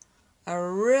smile, a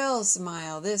real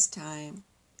smile this time.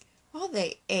 While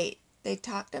they ate, They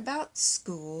talked about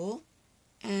school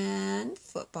and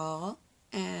football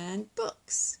and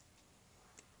books.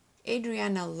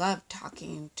 Adriana loved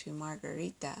talking to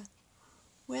Margarita.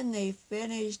 When they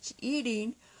finished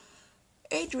eating,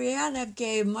 Adriana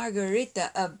gave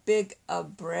Margarita a big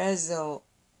abrazo.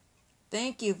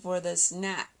 "Thank you for the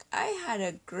snack. I had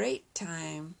a great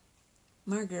time."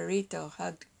 Margarita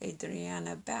hugged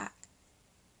Adriana back.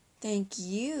 "Thank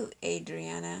you,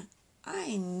 Adriana.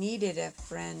 I needed a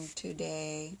friend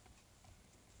today."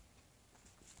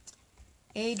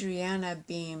 Adriana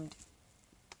beamed.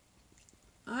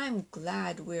 "I'm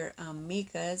glad we're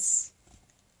amigas."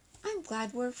 "I'm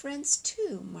glad we're friends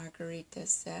too," Margarita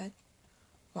said.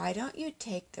 "Why don't you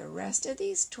take the rest of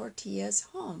these tortillas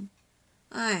home?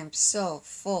 I'm so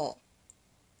full."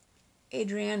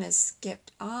 Adriana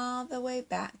skipped all the way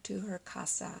back to her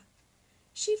casa.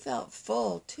 She felt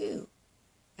full too,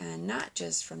 and not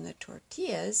just from the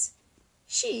tortillas.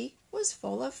 She was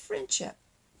full of friendship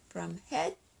from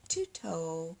head to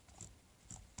toe.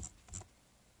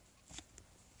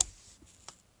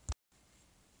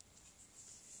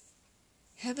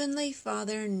 Heavenly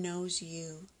Father Knows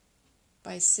You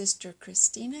by Sister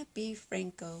Christina B.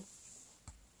 Franco.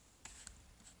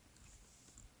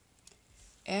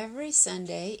 Every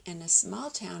Sunday in a small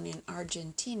town in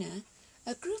Argentina,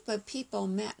 a group of people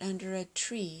met under a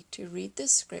tree to read the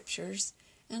scriptures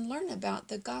and learn about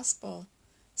the gospel.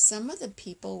 Some of the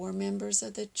people were members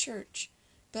of the church,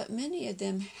 but many of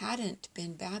them hadn't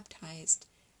been baptized,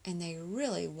 and they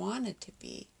really wanted to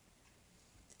be.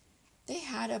 They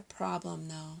had a problem,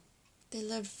 though. They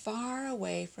lived far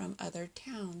away from other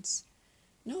towns.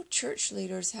 No church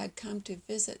leaders had come to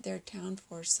visit their town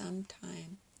for some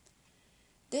time.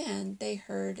 Then they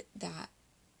heard that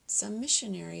some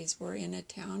missionaries were in a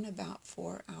town about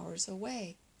 4 hours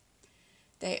away.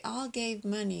 They all gave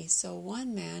money so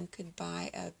one man could buy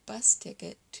a bus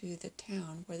ticket to the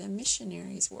town where the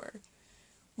missionaries were.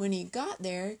 When he got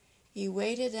there, he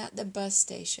waited at the bus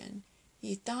station.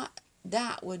 He thought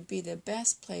that would be the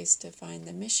best place to find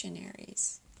the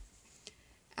missionaries.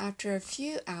 After a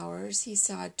few hours, he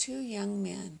saw 2 young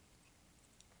men.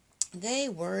 They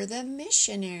were the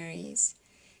missionaries.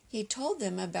 He told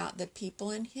them about the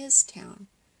people in his town.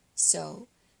 So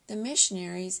the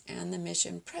missionaries and the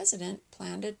mission president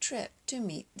planned a trip to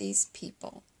meet these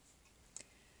people.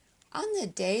 On the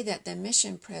day that the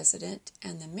mission president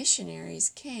and the missionaries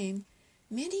came,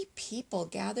 many people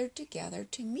gathered together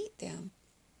to meet them.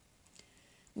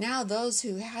 Now those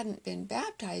who hadn't been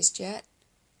baptized yet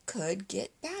could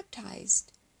get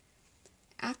baptized.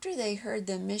 After they heard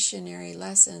the missionary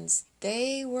lessons,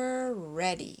 they were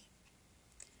ready.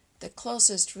 The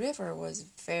closest river was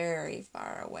very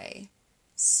far away,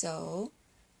 so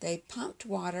they pumped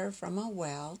water from a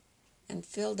well and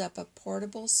filled up a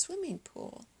portable swimming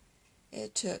pool.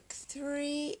 It took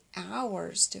 3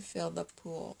 hours to fill the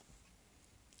pool.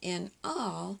 In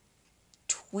all,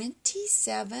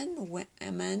 27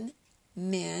 women,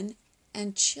 men,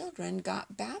 and children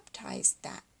got baptized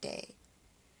that day.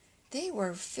 They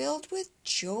were filled with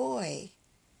joy.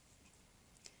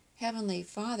 Heavenly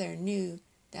Father knew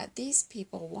that these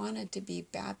people wanted to be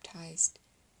baptized,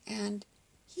 and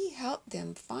He helped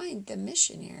them find the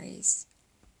missionaries.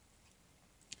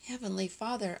 Heavenly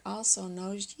Father also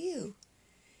knows you.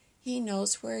 He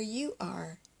knows where you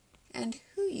are, and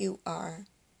who you are,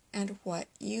 and what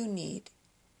you need.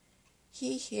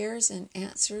 He hears and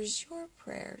answers your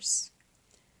prayers.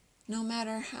 No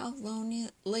matter how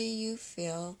lonely you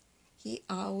feel, He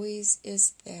always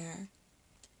is there.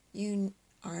 You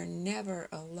are never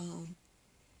alone.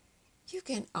 You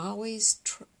can always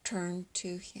turn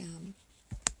to Him.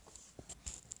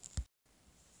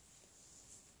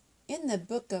 In the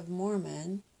Book of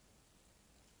Mormon,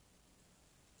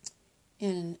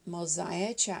 in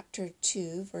Mosiah chapter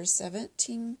 2, verse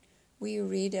 17, we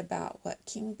read about what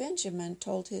King Benjamin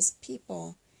told his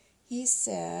people. He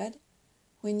said,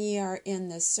 "When ye are in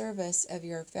the service of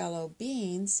your fellow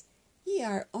beings, ye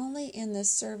are only in the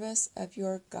service of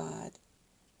your God."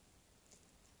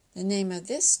 The name of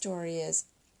this story is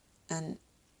An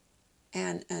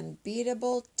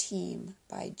Unbeatable Team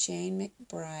by Jane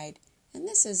McBride, and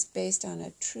this is based on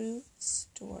a true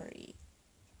story.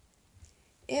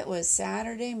 It was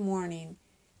Saturday morning,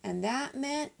 and that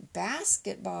meant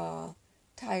basketball.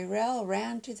 Tyrell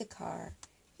ran to the car.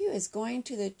 He was going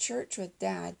to the church with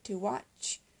Dad to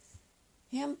watch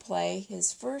him play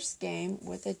his first game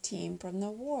with a team from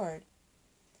the ward.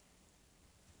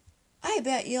 "I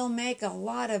bet you'll make a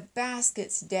lot of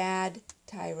baskets, Dad,"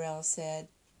 Tyrell said.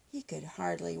 He could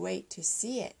hardly wait to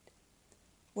see it.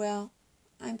 "Well,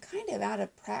 I'm kind of out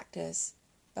of practice,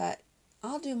 but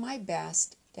I'll do my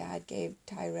best," Dad gave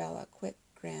Tyrell a quick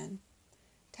grin.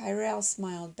 Tyrell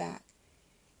smiled back.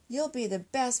 You'll be the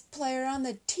best player on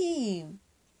the team.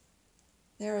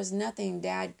 There was nothing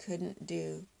Dad couldn't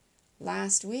do.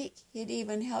 Last week, he'd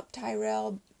even helped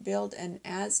Tyrell build an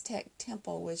Aztec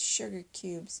temple with sugar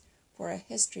cubes for a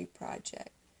history project.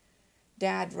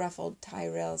 Dad ruffled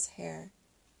Tyrell's hair.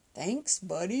 Thanks,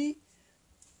 buddy.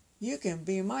 You can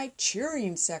be my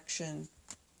cheering section.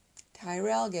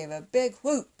 Tyrell gave a big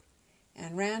whoop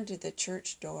and ran to the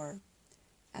church door.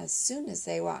 As soon as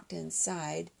they walked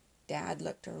inside, Dad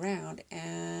looked around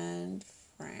and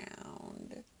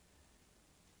frowned.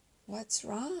 What's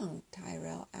wrong?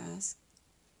 Tyrell asked.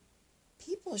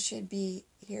 People should be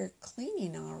here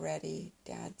cleaning already,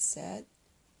 Dad said.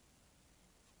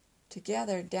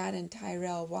 Together, Dad and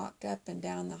Tyrell walked up and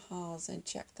down the halls and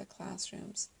checked the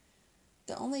classrooms.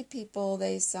 The only people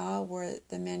they saw were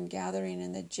the men gathering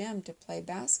in the gym to play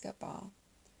basketball.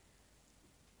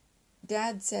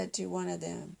 Dad said to one of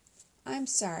them, I'm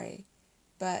sorry,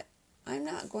 but I'm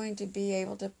not going to be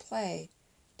able to play.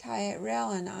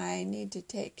 Tyrell and I need to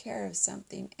take care of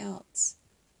something else.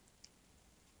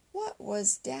 What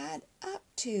was Dad up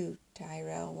to?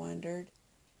 Tyrell wondered.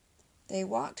 They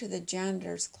walked to the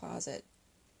janitor's closet.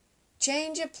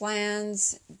 Change of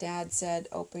plans, Dad said,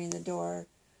 opening the door.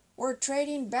 We're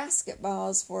trading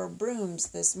basketballs for brooms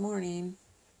this morning.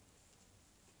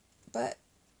 But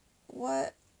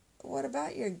what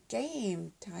about your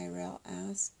game? Tyrell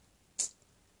asked.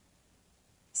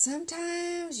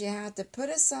 Sometimes you have to put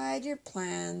aside your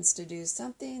plans to do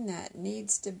something that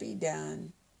needs to be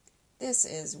done. This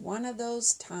is one of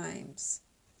those times.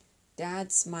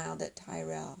 Dad smiled at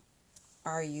Tyrell.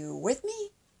 Are you with me?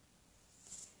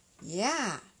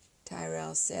 Yeah,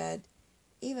 Tyrell said.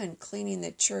 Even cleaning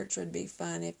the church would be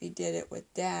fun if he did it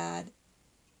with Dad.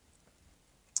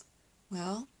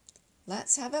 Well,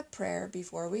 let's have a prayer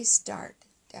before we start,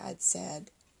 Dad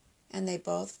said, and they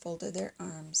both folded their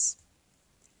arms.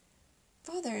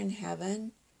 Father in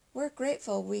heaven, we're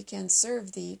grateful we can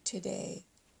serve Thee today.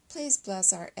 Please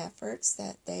bless our efforts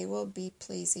that they will be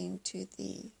pleasing to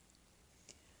Thee.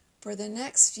 For the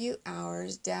next few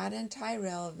hours, Dad and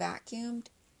Tyrell vacuumed,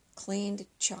 cleaned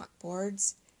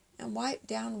chalkboards, and wiped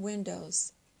down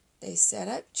windows. They set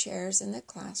up chairs in the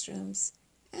classrooms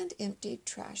and emptied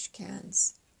trash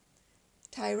cans.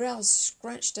 Tyrell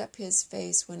scrunched up his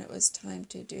face when it was time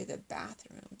to do the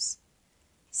bathrooms.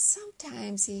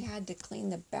 Sometimes he had to clean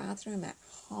the bathroom at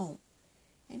home,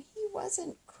 and he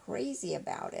wasn't crazy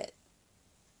about it.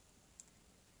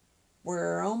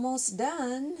 We're almost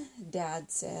done,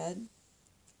 Dad said.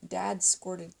 Dad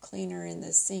squirted cleaner in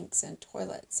the sinks and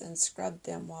toilets and scrubbed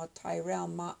them while Tyrell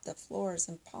mopped the floors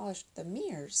and polished the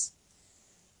mirrors.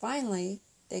 Finally,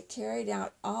 they carried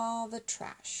out all the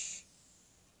trash.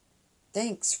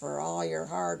 Thanks for all your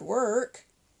hard work,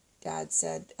 Dad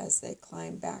said as they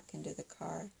climbed back into the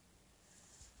car.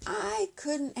 I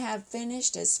couldn't have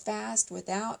finished as fast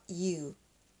without you.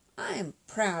 I'm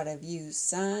proud of you,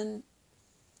 son.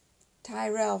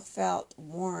 Tyrell felt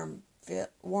warmth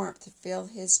fill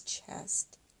his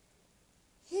chest.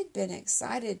 He'd been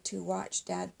excited to watch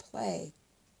Dad play,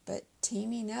 but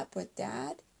teaming up with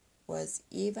Dad was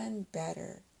even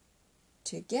better.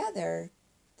 Together,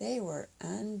 they were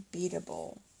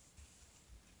unbeatable.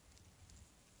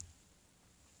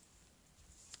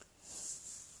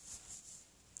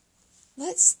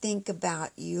 Let's think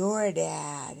about your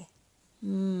dad.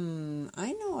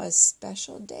 I know a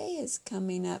special day is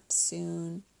coming up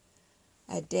soon.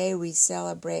 A day we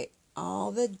celebrate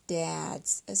all the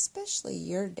dads, especially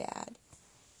your dad.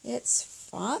 It's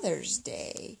Father's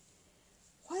Day.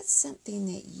 What's something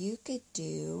that you could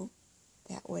do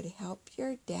that would help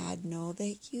your dad know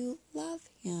that you love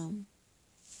him?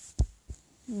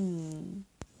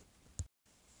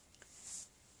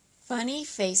 Funny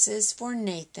Faces for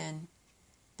Nathan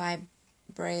by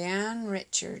Brianne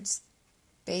Richards,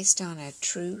 based on a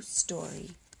true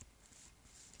story.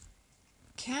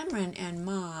 Cameron and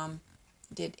Mom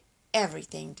did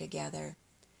everything together.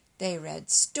 They read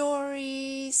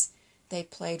stories, they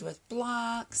played with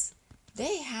blocks,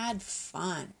 they had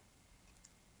fun.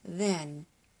 Then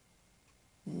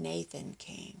Nathan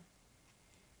came.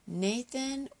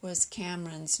 Nathan was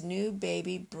Cameron's new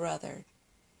baby brother.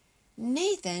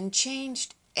 Nathan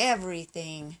changed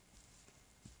everything.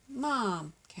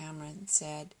 Mom, Cameron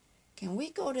said, can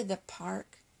we go to the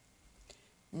park?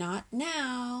 Not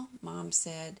now, Mom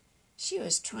said. She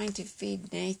was trying to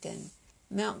feed Nathan.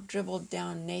 Milk dribbled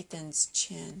down Nathan's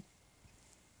chin.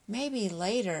 Maybe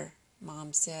later,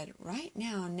 Mom said. Right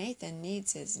now, Nathan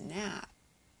needs his nap.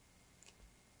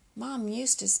 Mom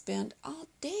used to spend all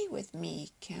day with me,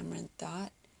 Cameron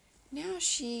thought. Now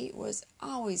she was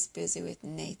always busy with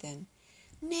Nathan.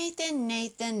 Nathan,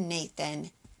 Nathan,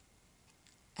 Nathan.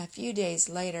 A few days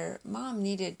later, Mom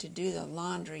needed to do the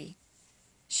laundry.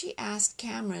 She asked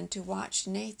Cameron to watch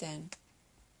Nathan.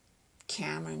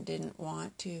 Cameron didn't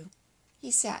want to.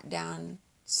 He sat down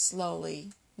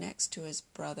slowly next to his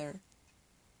brother.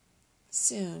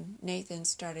 Soon, Nathan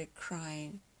started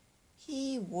crying.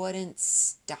 He wouldn't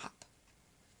stop.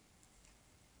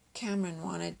 Cameron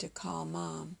wanted to call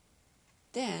Mom.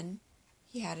 Then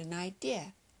he had an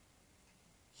idea.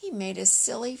 He made a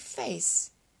silly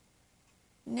face.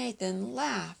 Nathan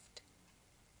laughed.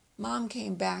 Mom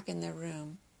came back in the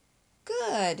room.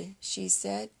 "Good," she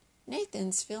said.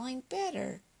 "Nathan's feeling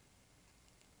better."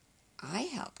 "I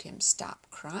helped him stop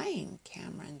crying,"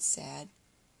 Cameron said.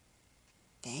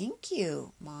 "Thank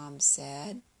you," Mom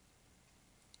said.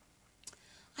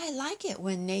 "I like it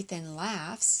when Nathan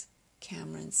laughs,"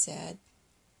 Cameron said.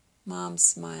 Mom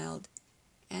smiled.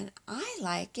 "And I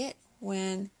like it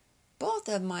when both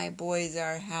of my boys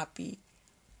are happy.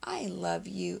 I love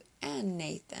you and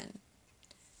Nathan."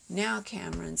 Now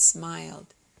Cameron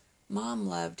smiled. Mom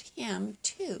loved him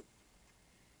too.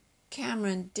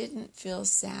 Cameron didn't feel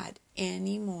sad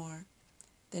anymore.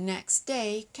 The next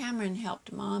day, Cameron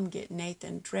helped Mom get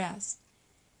Nathan dressed.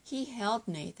 He held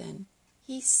Nathan.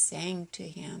 He sang to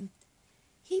him.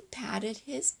 He patted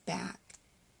his back.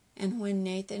 And when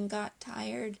Nathan got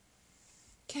tired,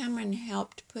 Cameron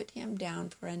helped put him down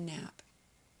for a nap.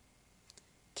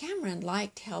 Cameron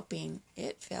liked helping.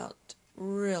 It felt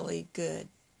really good.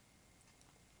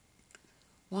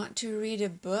 "Want to read a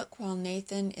book while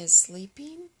Nathan is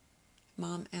sleeping?"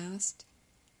 Mom asked.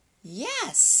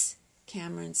 "Yes,"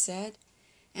 Cameron said.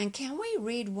 "And can we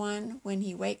read one when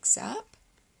he wakes up?"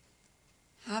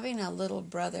 Having a little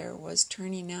brother was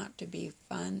turning out to be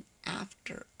fun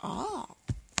after all.